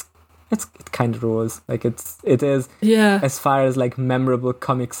it kind of rules. Like it is. Yeah. As far as like memorable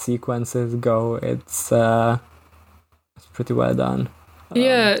comic sequences go, it's pretty well done.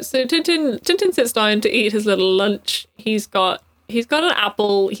 Yeah. So Tintin sits down to eat his little lunch. He's got an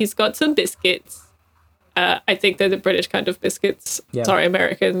apple. He's got some biscuits. I think they're the British kind of biscuits. Yeah. Sorry,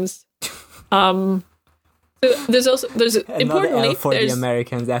 Americans. So there's importantly L for the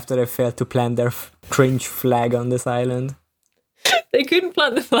Americans after they failed to plant their cringe flag on this island. They couldn't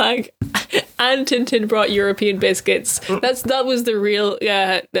plant the flag, and Tintin brought European biscuits. That was the real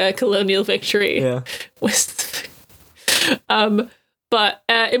colonial victory. Yeah. But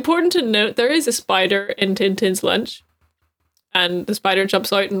important to note, there is a spider in Tintin's lunch, and the spider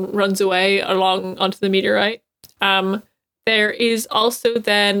jumps out and runs away along onto the meteorite. There is also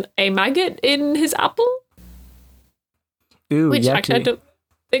then a maggot in his apple. Ooh, which yucky. Actually I don't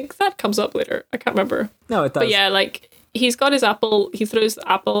think that comes up later. I can't remember. No, it does. But yeah, like he's got his apple, he throws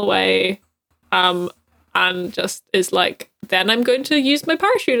the apple away, and just is like, then I'm going to use my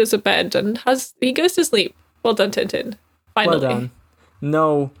parachute as a bed, and he goes to sleep. Well done, Tintin. Finally. Well done.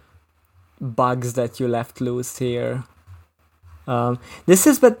 No bugs that you left loose here.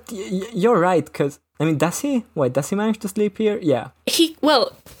 But you're right, because I mean, does he manage to sleep here? Yeah.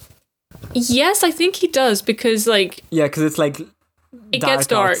 Yes, I think he does, because like, yeah, because it's like it gets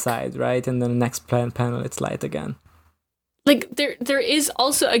dark outside, right? And then the next panel it's light again. Like there is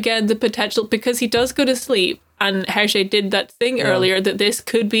also again the potential, because he does go to sleep, and Hergé did that thing earlier, that this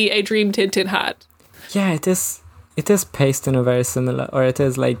could be a dream Tintin had. Yeah, it is paced in a very similar, or it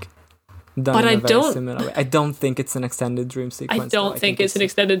is like done in a very similar way. I don't think it's an extended dream sequence. I don't think it's an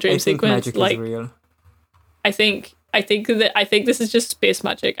extended dream sequence. I think magic is real. I think this is just space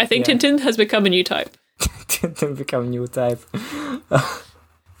magic. I think Tintin has become a new type. Tintin become a new type.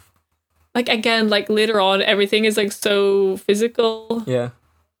 Like again, like later on, everything is like so physical. Yeah.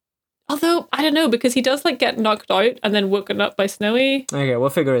 Although I don't know, because he does like get knocked out and then woken up by Snowy. Okay, we'll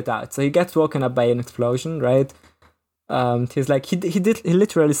figure it out. So he gets woken up by an explosion, right? He's like he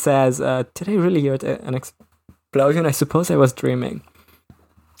literally says, "Did I really hear an explosion? I suppose I was dreaming."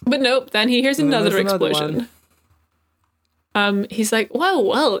 But nope, then he hears And then another there's another explosion. He's like, wow,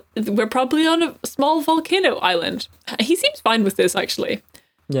 well, we're probably on a small volcano island. He seems fine with this, actually.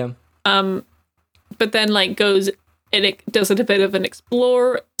 Yeah. But then, like, goes and it does a bit of an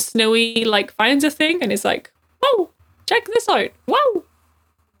explore. Snowy, like, finds a thing and is like, whoa, check this out. Whoa.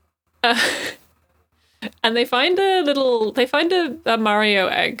 And they find a Mario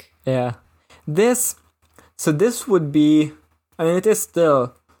egg. Yeah. This would be, I mean, it is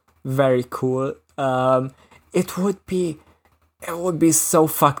still very cool. It would be so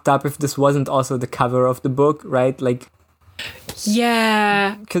fucked up if this wasn't also the cover of the book, right? Like,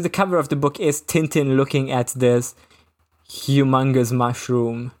 yeah, because the cover of the book is Tintin looking at this humongous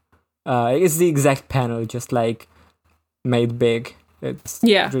mushroom. It's the exact panel, just like made big. It's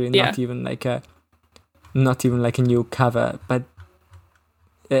really not even like a new cover, but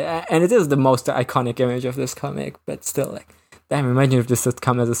and it is the most iconic image of this comic. But still, like, damn, imagine if this had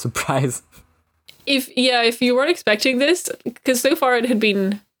come as a surprise. If you weren't expecting this, because so far it had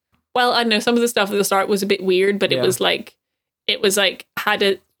been, well, I don't know, some of the stuff at the start was a bit weird, but it was like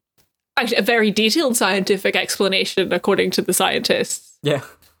had actually a very detailed scientific explanation according to the scientists. Yeah.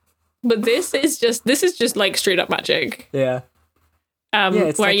 But this is just like straight up magic. Yeah.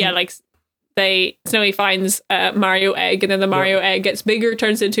 Snowy finds a Mario egg, and then the Mario egg gets bigger,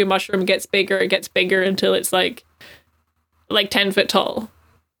 turns into a mushroom, gets bigger until it's like 10 foot tall.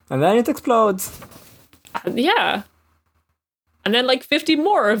 And then it explodes. Yeah. And then like 50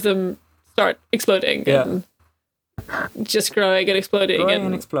 more of them start exploding. Yeah. And just growing and exploding.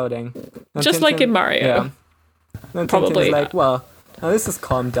 And exploding. And just Tintin, like in Mario. Yeah. And probably. Tintin is like, well, now this has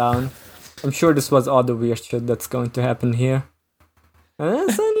calmed down. I'm sure this was all the weird shit that's going to happen here. And then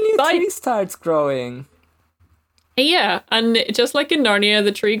suddenly a tree starts growing. Yeah, and just like in Narnia,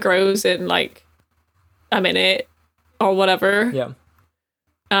 the tree grows in like a minute or whatever. Yeah.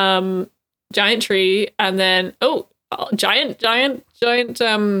 Giant tree, and then giant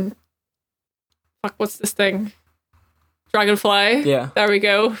fuck, what's this thing? Dragonfly. Yeah. There we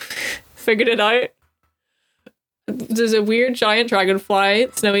go. Figured it out. There's a weird giant dragonfly.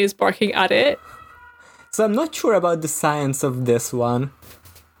 Snowy is barking at it. So I'm not sure about the science of this one.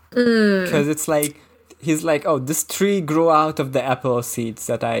 Because it's like, he's like, oh, this tree grew out of the apple seeds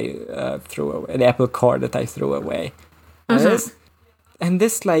that I threw away, the apple core that I threw away. And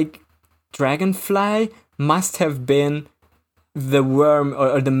this like dragonfly must have been the worm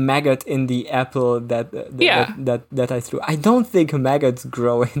or the maggot in the apple that I threw. I don't think maggots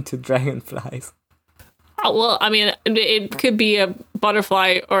grow into dragonflies. Oh, well, I mean, it could be a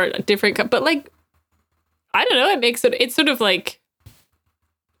butterfly or a different, but like, I don't know. It makes it's sort of like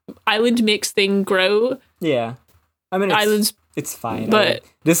island mix thing grow. Yeah, I mean, islands. It's fine. But I mean,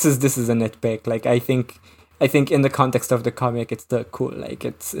 this is a nitpick. Like, I think in the context of the comic, it's still cool. Like,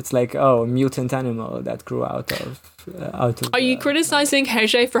 it's like, oh, a mutant animal that grew out of. Are you criticizing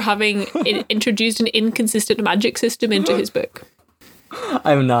Hergé for having introduced an inconsistent magic system into his book?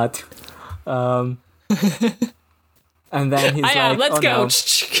 I'm not. And then he's like, let's go.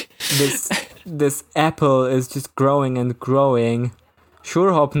 No, this apple is just growing and growing.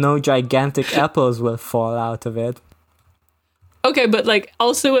 Sure hope no gigantic apples will fall out of it. Okay, but like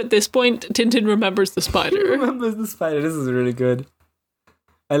also at this point, Tintin remembers the spider. He remembers the spider. This is really good.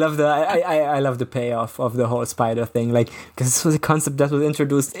 I love I love the payoff of the whole spider thing. Like, because this was a concept that was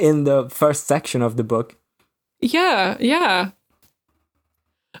introduced in the first section of the book. Yeah.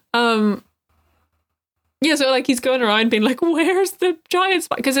 Yeah, so like he's going around being like, "Where's the giant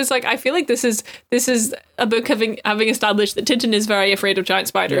spider?" Because it's like I feel like this is a book having established that Tintin is very afraid of giant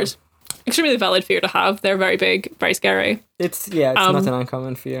spiders. Yeah. Extremely valid fear to have. They're very big, very scary. It's not an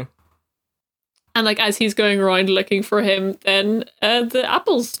uncommon fear. And like as he's going around looking for him, then the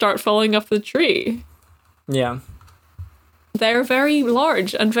apples start falling off the tree. Yeah, they're very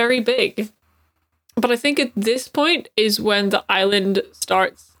large and very big. But I think at this point is when the island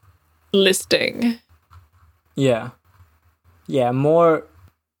starts listing. Yeah, more.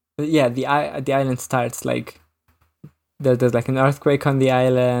 Yeah, the island starts like there's like an earthquake on the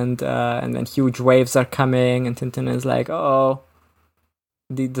island, and then huge waves are coming, and Tintin is like, "Oh,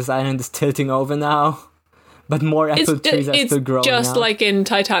 this island is tilting over now." But more apple trees are still growing. It's just like in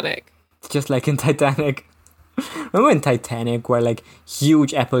Titanic. It's just like in Titanic. Remember in Titanic where like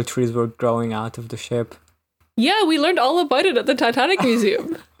huge apple trees were growing out of the ship? Yeah, we learned all about it at the Titanic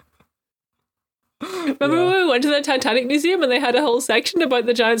Museum. Remember when we went to the Titanic Museum and they had a whole section about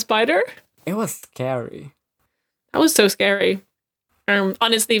the giant spider? It was scary. That was so scary.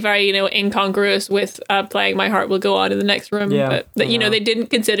 Honestly, very, incongruous with playing My Heart Will Go On in the Next Room. Yeah, but, they didn't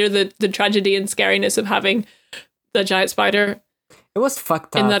consider the tragedy and scariness of having the giant spider. It was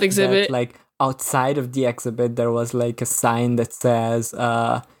fucked up in that exhibit. like outside of the exhibit there was like a sign that says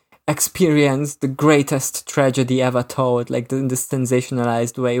experience the greatest tragedy ever told, like in this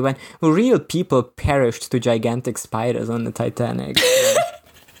sensationalized way, when real people perished to gigantic spiders on the Titanic.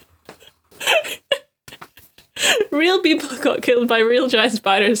 Real people got killed by real giant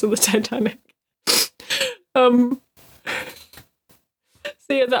spiders on the Titanic. So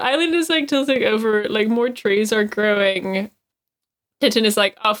yeah, the island is like tilting over, like more trees are growing. Tintin is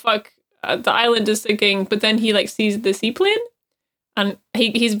like, oh fuck, the island is sinking, but then he like sees the seaplane, and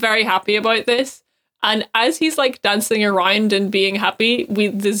he's very happy about this. And as he's like dancing around and being happy,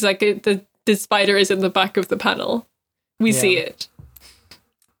 there's like the spider is in the back of the panel. We see it.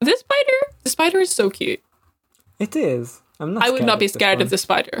 The spider is so cute. It is. I would not be scared of the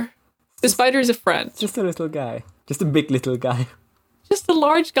spider. The spider is a friend. Just a little guy. Just a big little guy. Just a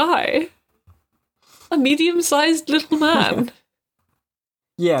large guy. A medium-sized little man.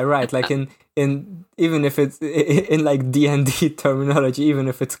 Yeah, right. Like in even if it's in like D&D terminology, even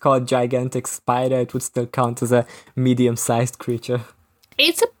if it's called gigantic spider, it would still count as a medium-sized creature.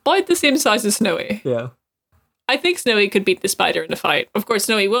 It's about the same size as Snowy. Yeah. I think Snowy could beat the spider in a fight. Of course,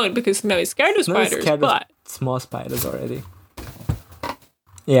 Snowy won't because Snowy's scared of spiders, but... small spiders already.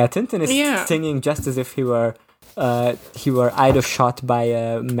 Yeah, Tintin is singing just as if he were either shot by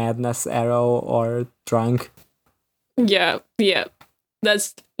a madness arrow or drunk. Yeah.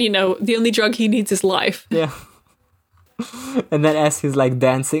 That's, the only drug he needs is life. Yeah. And then as he's like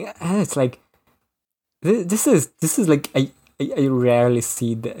dancing, and it's like, this is like, I rarely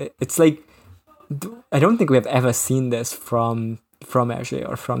see it's like, I don't think we have ever seen this from Hergé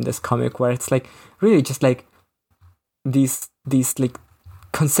or from this comic, where it's like really just like these like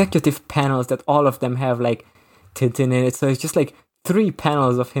consecutive panels that all of them have like Tintin in it. So it's just like 3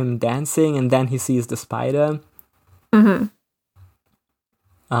 panels of him dancing, and then he sees the spider. Mm-hmm.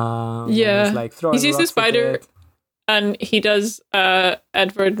 Yeah, like he sees the spider, and he does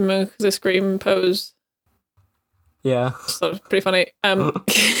Edvard Munch the scream pose. Yeah, so pretty funny. And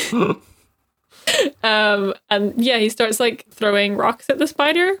yeah, he starts like throwing rocks at the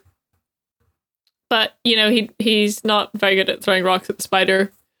spider, but he's not very good at throwing rocks at the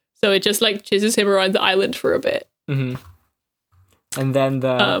spider, so it just like chases him around the island for a bit. Mm-hmm. And then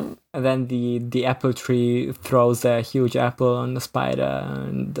the apple tree throws a huge apple on the spider,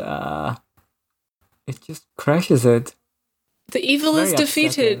 and it just crushes it. The evil is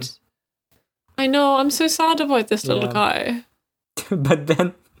defeated. Upsetting. I know. I'm so sad about this little guy. But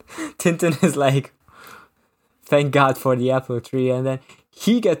then Tintin is like, thank God for the apple tree, and then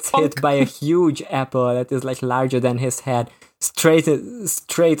he gets hit by a huge apple that is like larger than his head, straight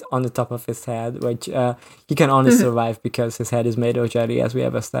on the top of his head, which he can only survive because his head is made of jelly, as we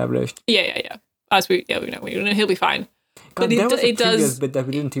have established. Yeah. As we know, he'll be fine. God, but there was a previous bit that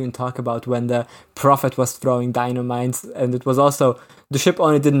we didn't even talk about when the Prophet was throwing dynamite, and it was also the ship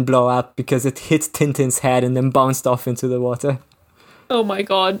only didn't blow up because it hit Tintin's head and then bounced off into the water. Oh my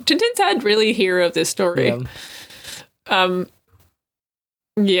God, Tintin's head really hero of this story.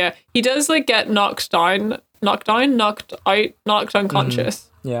 Yeah, he does like get knocked out, knocked unconscious.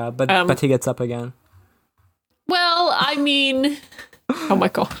 Yeah, but he gets up again. Well, I mean, oh my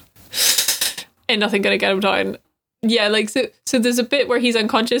God, ain't nothing gonna get him down. Yeah, like so there's a bit where he's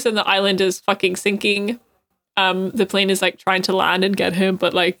unconscious and the island is fucking sinking. The plane is like trying to land and get him,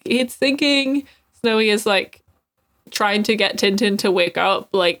 but like it's sinking. Snowy is like trying to get Tintin to wake up.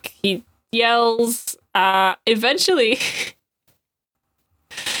 Like he yells. Eventually,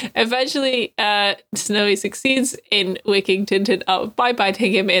 Snowy succeeds in waking Tintin up by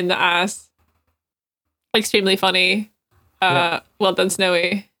biting him in the ass. Extremely funny. Well done,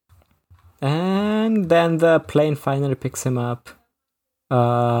 Snowy. And then the plane finally picks him up.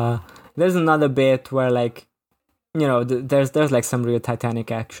 There's another bit where like, there's like some real Titanic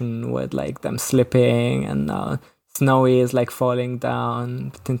action with like them slipping, and Snowy is like falling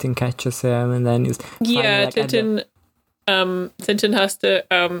down. Tintin catches him, and then he's Tintin has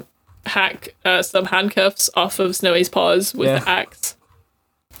to hack some handcuffs off of Snowy's paws with the axe.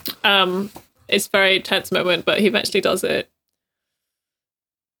 It's a very tense moment, but he eventually does it.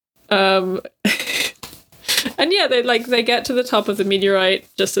 And yeah, they get to the top of the meteorite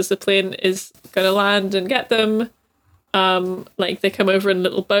just as the plane is gonna land and get them. Like they come over in a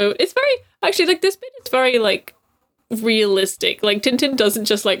little boat. It's very actually like this bit is very like realistic. Like Tintin doesn't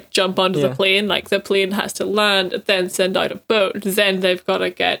just like jump onto the plane. Like the plane has to land, then send out a boat. Then they've got to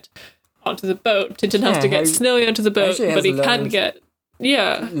get onto the boat. Tintin has to get Snowy onto the boat, but he can't get.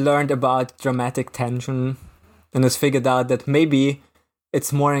 Yeah, learned about dramatic tension and has figured out that maybe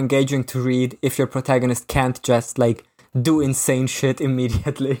it's more engaging to read if your protagonist can't just like do insane shit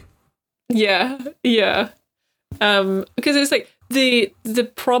immediately. Yeah. Because it's like the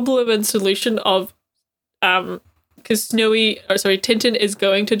problem and solution of because Tintin is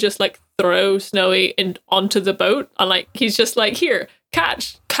going to just like throw Snowy onto the boat, and like he's just like, here,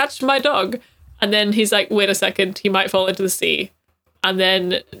 catch my dog, and then he's like, wait a second, he might fall into the sea, and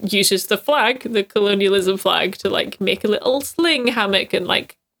then uses the flag, the colonialism flag, to like make a little sling hammock and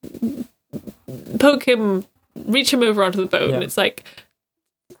like reach him over onto the boat, and it's like,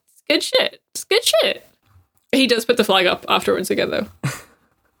 it's good shit. He does put the flag up afterwards again, though.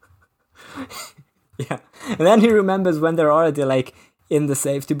 Yeah, and then he remembers when they're already like in the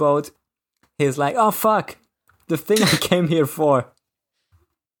safety boat. He's like, "Oh fuck, the thing I came here for."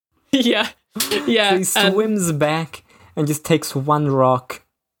 Yeah. So he swims back and just takes one rock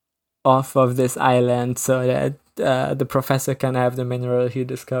off of this island so that the professor can have the mineral he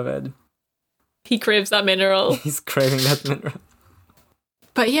discovered. He craves that mineral. He's craving that mineral.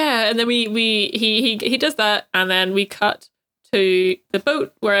 But yeah, and then he does that, and then we cut to the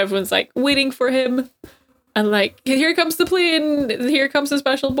boat where everyone's like waiting for him, and like, here comes the plane, here comes the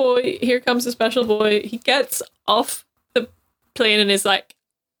special boy, here comes the special boy. He gets off the plane and is like,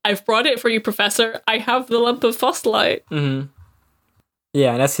 I've brought it for you, Professor. I have the lump of phosphite. Mm-hmm.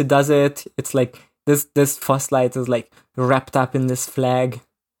 Yeah, and as he does it, it's like this phosphite is like wrapped up in this flag,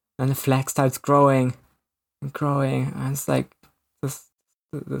 and the flag starts growing and growing, and it's like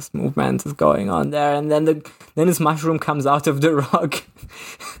this movement is going on there, and then his mushroom comes out of the rock.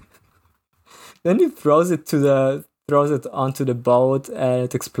 Then he throws it onto the boat, and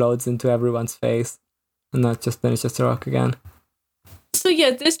it explodes into everyone's face, and then it's just a rock again. So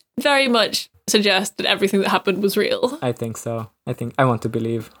yeah, this very much suggests that everything that happened was real. I think so. I want to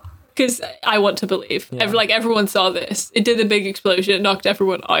believe. Because I want to believe. Yeah. Everyone saw this. It did a big explosion. It knocked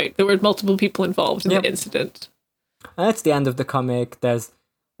everyone out. There were multiple people involved in the incident. And that's the end of the comic. There's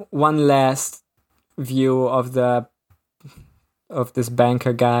one last view of this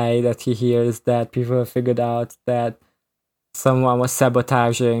banker guy that he hears that people have figured out that someone was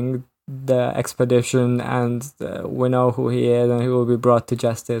sabotaging the expedition, and we know who he is, and he will be brought to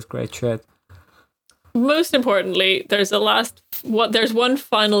justice. Great shit. Most importantly, there's one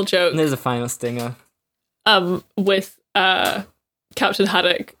final joke. There's a final stinger. With Captain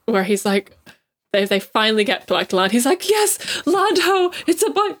Haddock, where he's like, they finally get back to land. He's like, yes, land ho, it's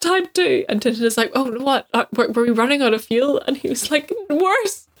about time too. And Tintin is like, oh, what? Were we running out of fuel? And he was like,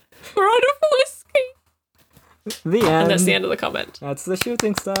 worse, we're out of whiskey. The end. And that's the end of the comment. That's the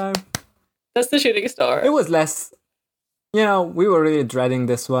shooting star. That's the shooting star. It was less, we were really dreading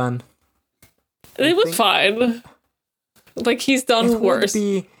this one. It was fine. Like, he's done worse.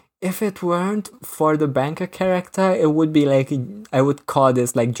 If it weren't for the banker character, it would be like, I would call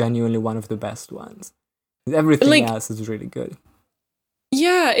this like genuinely one of the best ones. Everything else is really good.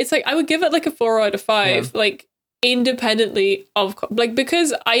 Yeah, it's like, I would give it like a 4 out of 5, like independently of, like,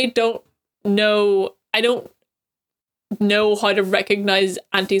 because I don't know how to recognize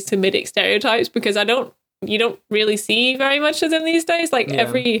anti-Semitic stereotypes, because you don't really see very much of them these days. Like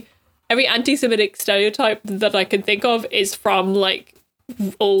every anti-Semitic stereotype that I can think of is from like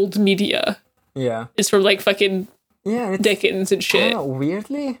old media. Yeah. It's from like fucking Dickens and shit.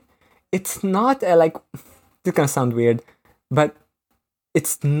 Weirdly, it's not like, it's gonna sound weird, but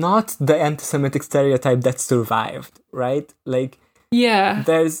it's not the anti-Semitic stereotype that survived, right? Like, yeah,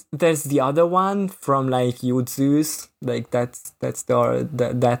 there's the other one from like Yud Zeus, like that's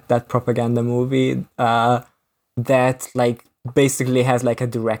that propaganda movie that like basically has like a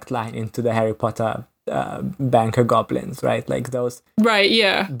direct line into the Harry Potter banker goblins, right? Like those, right?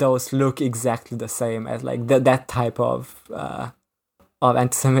 Yeah, those look exactly the same as like that type of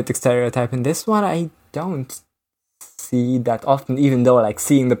anti-Semitic stereotype. In this one, I don't see that often, even though like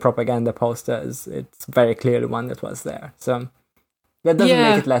seeing the propaganda posters, it's very clear the one that was there. So that doesn't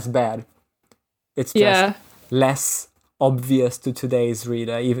make it less bad. It's just less obvious to today's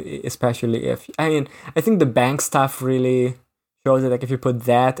reader, especially if, I think the bank stuff really shows it. Like if you put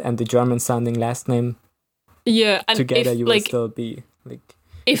that and the German sounding last name and together, if, you would still be like,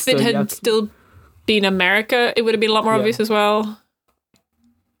 if it had still been America, it would have been a lot more obvious as well.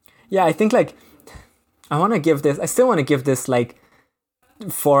 Yeah, I think like I still want to give this like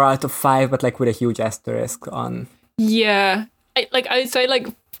 4 out of 5, but like with a huge asterisk on. Yeah. I'd say like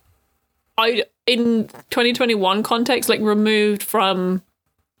in 2021 context, like removed from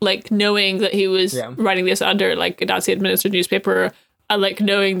like knowing that he was writing this under like a Nazi administered newspaper, and like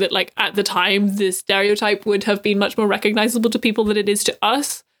knowing that like at the time the stereotype would have been much more recognizable to people than it is to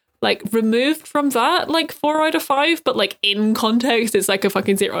us. Like removed from that, like 4 out of 5, but like in context, it's like a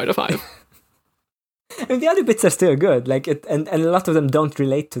fucking 0 out of 5. And the other bits are still good. Like it, and a lot of them don't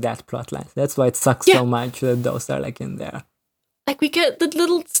relate to that plotline. That's why it sucks so much that those are like in there. Like we get the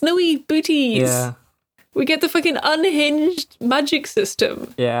little snowy booties. Yeah. We get the fucking unhinged magic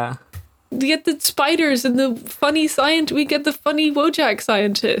system. Yeah. We get the spiders and the funny science. We get the funny Wojak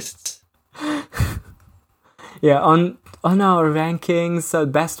scientists. Yeah, on our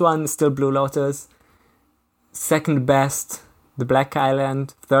rankings, best one is still Blue Lotus. Second best, The Black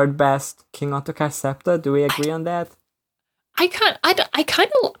Island. Third best, King Ottokar's Scepter. Do we agree on that? Again,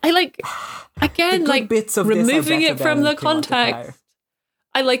 like, bits of removing it from the context.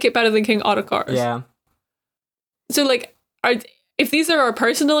 I like it better than King Ottokar's. Yeah. So, like, if these are our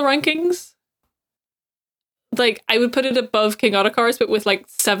personal rankings, like, I would put it above King Ottokar's, but with, like,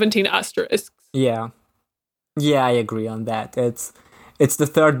 17 asterisks. Yeah. Yeah, I agree on that. It's the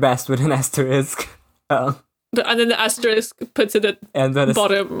third best with an asterisk. And then the asterisk puts it at the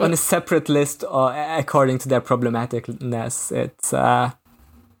bottom. On a separate list, according to their problematicness,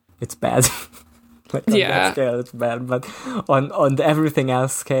 it's bad. Like on that scale, it's bad. But on the everything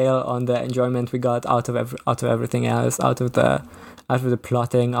else scale, on the enjoyment we got out of everything else, out of the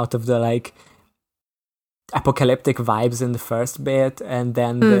plotting, out of the like apocalyptic vibes in the first bit, and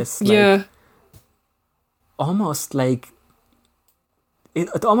then this like almost like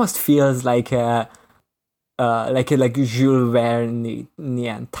it almost feels like a Jules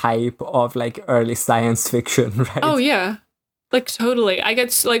Verne type of like early science fiction, right? Oh yeah. Like, totally. I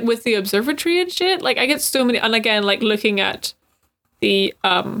get, like, with the observatory and shit, like, I get so many... And again, like, looking at the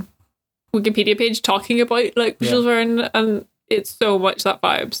Wikipedia page talking about, like, Jules Verne, and it's so much that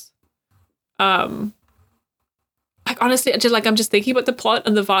vibes. Like, honestly, I'm just thinking about the plot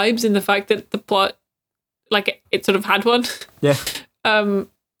and the vibes and the fact that the plot, like, it sort of had one. Yeah.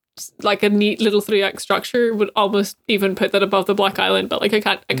 Like, a neat little 3-act structure would almost even put that above the Black Island, but, like, I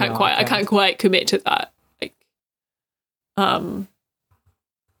can't quite commit to that. I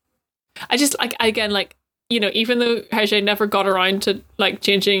just like, again, like, you know, even though Hergé never got around to like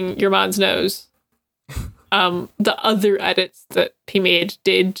changing Your Man's Nose, the other edits that he made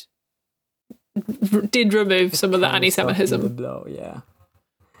did remove some of the anti-Semitism. Yeah,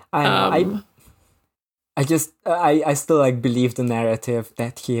 I still like believe the narrative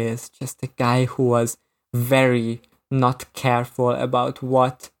that he is just a guy who was very not careful about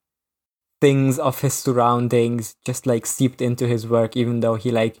what things of his surroundings just like seeped into his work, even though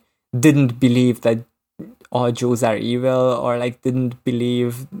he like didn't believe that all Jews are evil, or like didn't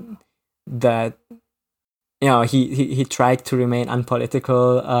believe that, you know, he tried to remain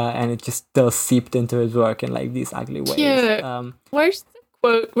unpolitical, and it just still seeped into his work in like these ugly ways. Yeah. Where's the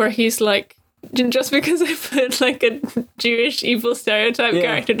quote where he's like, just because I put like a Jewish evil stereotype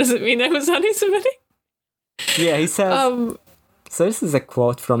character doesn't mean I was anti-Semitic? Yeah, he says... So this is a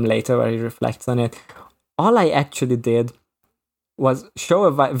quote from later where he reflects on it. All I actually did was show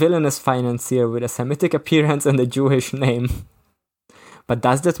a villainous financier with a Semitic appearance and a Jewish name. But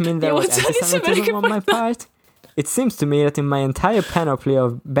does that mean there was anti-Semitism on my part? It seems to me that in my entire panoply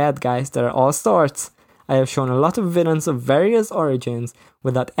of bad guys there are all sorts. I have shown a lot of villains of various origins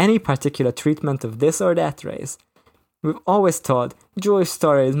without any particular treatment of this or that race. We've always told Jewish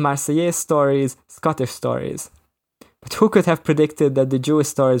stories, Marseillaise stories, Scottish stories. But who could have predicted that the Jewish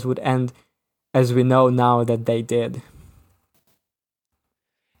stories would end as we know now that they did?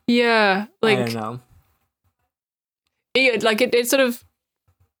 Yeah, like... I don't know. Yeah, like it sort of...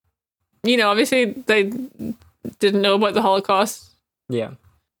 You know, obviously they didn't know about the Holocaust. Yeah.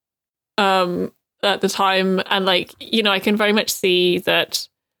 At the time, and like, you know, I can very much see that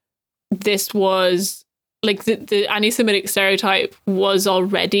this was... Like, the anti-Semitic stereotype was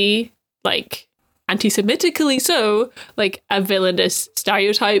already, like... anti-Semitically so, like a villainous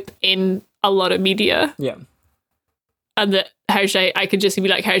stereotype in a lot of media. Yeah. And that Hergé, I could just be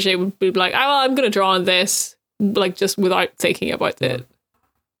like, Hergé would be like, oh, well, I'm going to draw on this, like, just without thinking about it.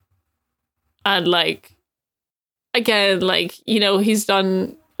 And, like, again, like, you know, he's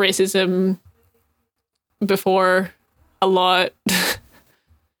done racism before a lot.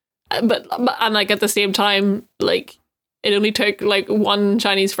 but, and, like, at the same time, like, it only took, like, one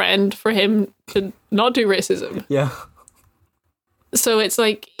Chinese friend for him to not do racism. Yeah. So it's,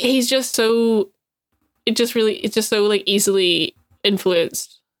 like, he's just so... It's just so, like, easily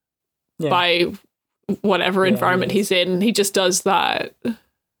influenced by whatever environment he's in. He just does that.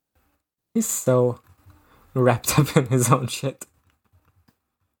 He's so wrapped up in his own shit.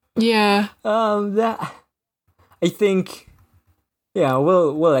 Yeah. That... I think... Yeah,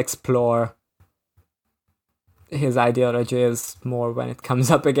 we'll explore his ideologies more when it comes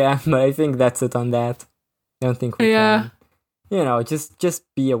up again, but I think that's it on that. I don't think we can. You know, just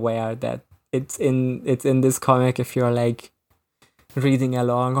be aware that it's in this comic, if you're like reading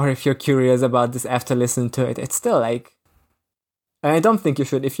along or if you're curious about this after listening to it, it's still like, and I don't think you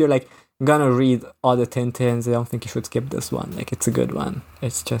should, if you're like gonna read all the Tintins, I don't think you should skip this one. Like, it's a good one.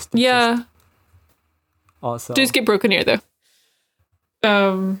 It's just also do skip Broken Ear though.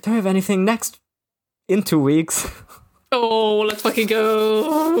 Do we have anything next in 2 weeks? Oh, let's fucking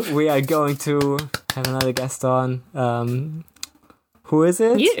go. We are going to have another guest on. Who is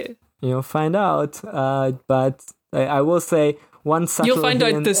it? Yeah, you'll find out. But I will say one subtle you'll find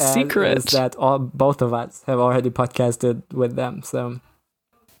out hint the secret is that both of us have already podcasted with them. So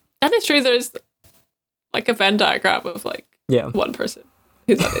that is true. There's like a Venn diagram of like one person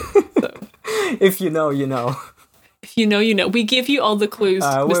who's on it. So if you know, you know. If you know, you know. We give you all the clues,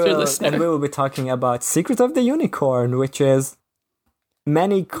 Mr. Listener. And we will be talking about Secret of the Unicorn, which is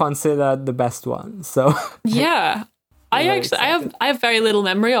many consider the best one. So yeah, I have very little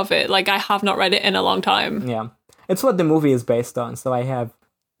memory of it. Like, I have not read it in a long time. Yeah, it's what the movie is based on. So I have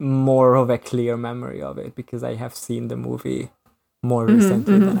more of a clear memory of it because I have seen the movie more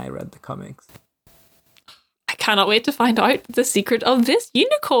recently than I read the comics. I cannot wait to find out the secret of this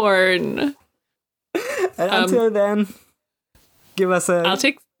unicorn. And until then, give us a review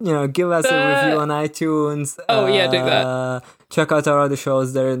on iTunes. Oh yeah, do that. Check out our other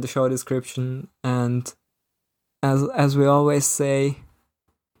shows; they're in the show description. And as we always say,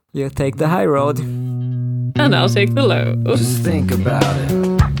 you take the high road, and I'll take the low. Just think about it.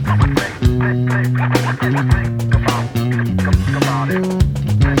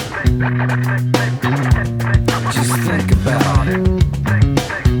 Just think about it.